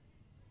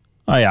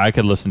 oh yeah, I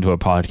could listen to a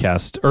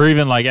podcast. Or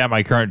even like at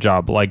my current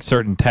job, like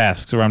certain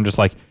tasks where I'm just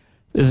like,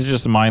 this is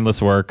just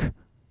mindless work.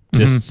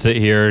 Just sit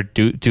here,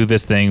 do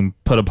this thing,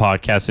 put a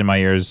podcast in my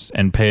ears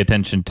and pay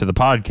attention to the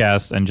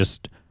podcast and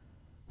just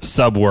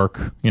sub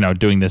work,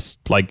 doing this,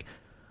 like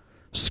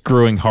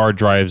screwing hard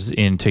drives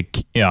into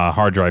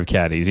hard drive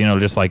caddies,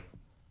 just like,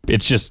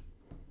 it's just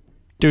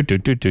you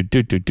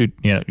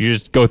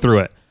just go through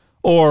it.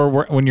 Or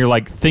when you're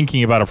like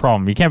thinking about a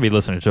problem, you can't be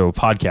listening to a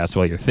podcast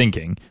while you're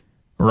thinking,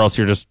 or else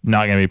you're just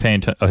not going to be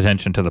paying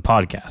attention to the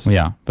podcast.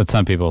 Yeah, but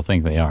some people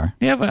think they are.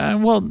 Yeah, but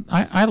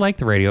I like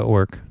the radio at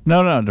work.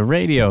 No, the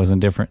radio isn't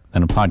different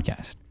than a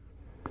podcast.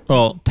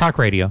 Well, talk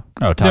radio.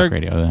 Oh, talk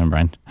radio, then,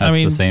 Brian. That's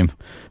the same.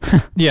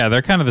 Yeah,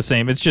 they're kind of the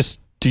same. It's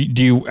just, do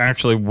you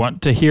actually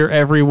want to hear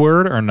every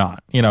word or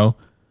not?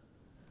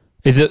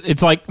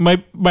 It's like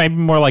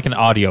more like an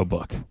audio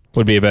book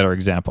would be a better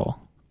example.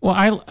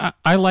 Well,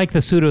 I like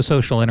the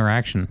pseudo-social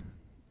interaction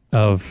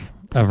of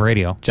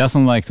radio.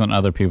 Justin likes when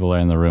other people are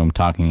in the room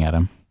talking at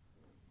him.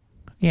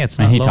 Yeah, it's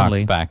not and he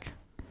lonely. talks back.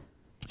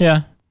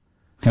 Yeah.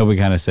 He'll be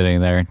kind of sitting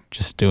there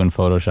just doing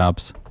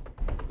Photoshops.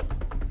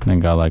 And then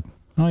go like,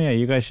 oh yeah,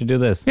 you guys should do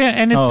this. Yeah,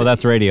 and it's... Oh,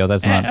 that's radio.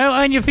 That's not...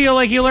 And you feel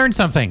like you learned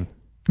something.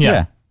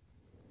 Yeah.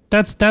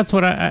 That's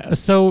what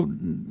so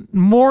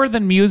more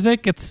than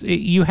music,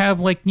 you have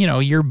like,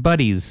 your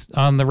buddies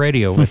on the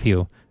radio with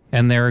you.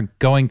 And they're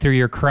going through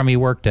your crummy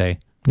workday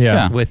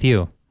with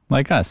you.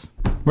 Like us.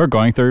 We're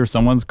going through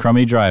someone's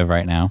crummy drive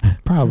right now.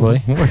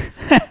 Probably.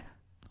 I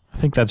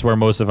think that's where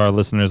most of our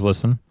listeners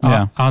listen.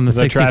 Yeah. On the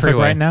 60 traffic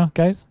freeway right now,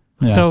 guys?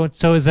 Yeah.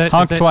 So is that...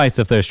 Honk twice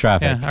if there's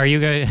traffic. Yeah. Are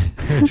you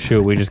guys...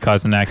 Shoot, we just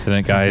caused an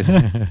accident, guys.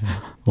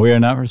 We are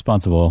not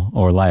responsible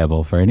or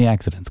liable for any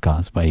accidents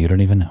caused by you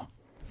don't even know.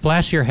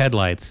 Flash your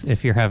headlights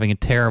if you're having a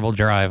terrible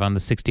drive on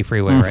the 60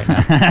 freeway right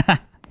now.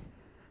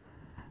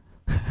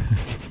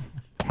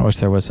 I wish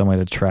there was some way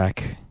to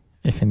track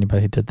if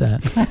anybody did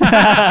that.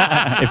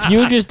 If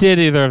you just did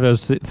either of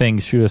those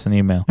things, shoot us an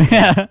email.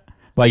 Yeah.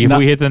 Like if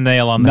we hit the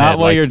nail on the head. Not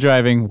while you're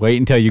driving. Wait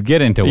until you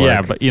get into work.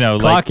 Yeah, but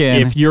Clock like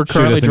in, if you're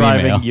currently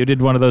driving, email. you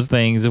did one of those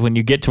things. When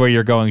you get to where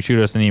you're going,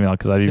 shoot us an email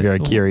because I'd be very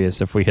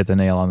curious if we hit the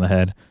nail on the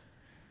head.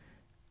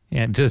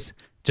 Yeah, just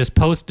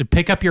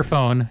pick up your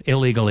phone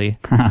illegally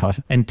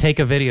and take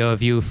a video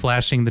of you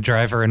flashing the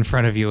driver in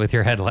front of you with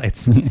your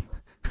headlights.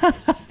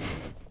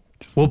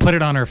 We'll put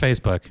it on our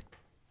Facebook.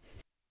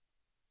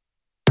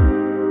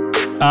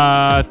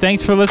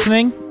 Thanks for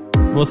listening.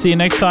 We'll see you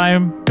next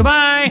time.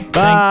 Goodbye.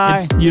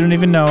 Bye. You don't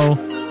even know.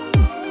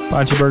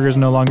 Bocce Burger is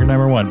no longer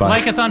number one. Bye.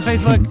 Like us on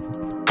Facebook.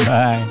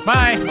 Bye.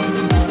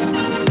 Bye.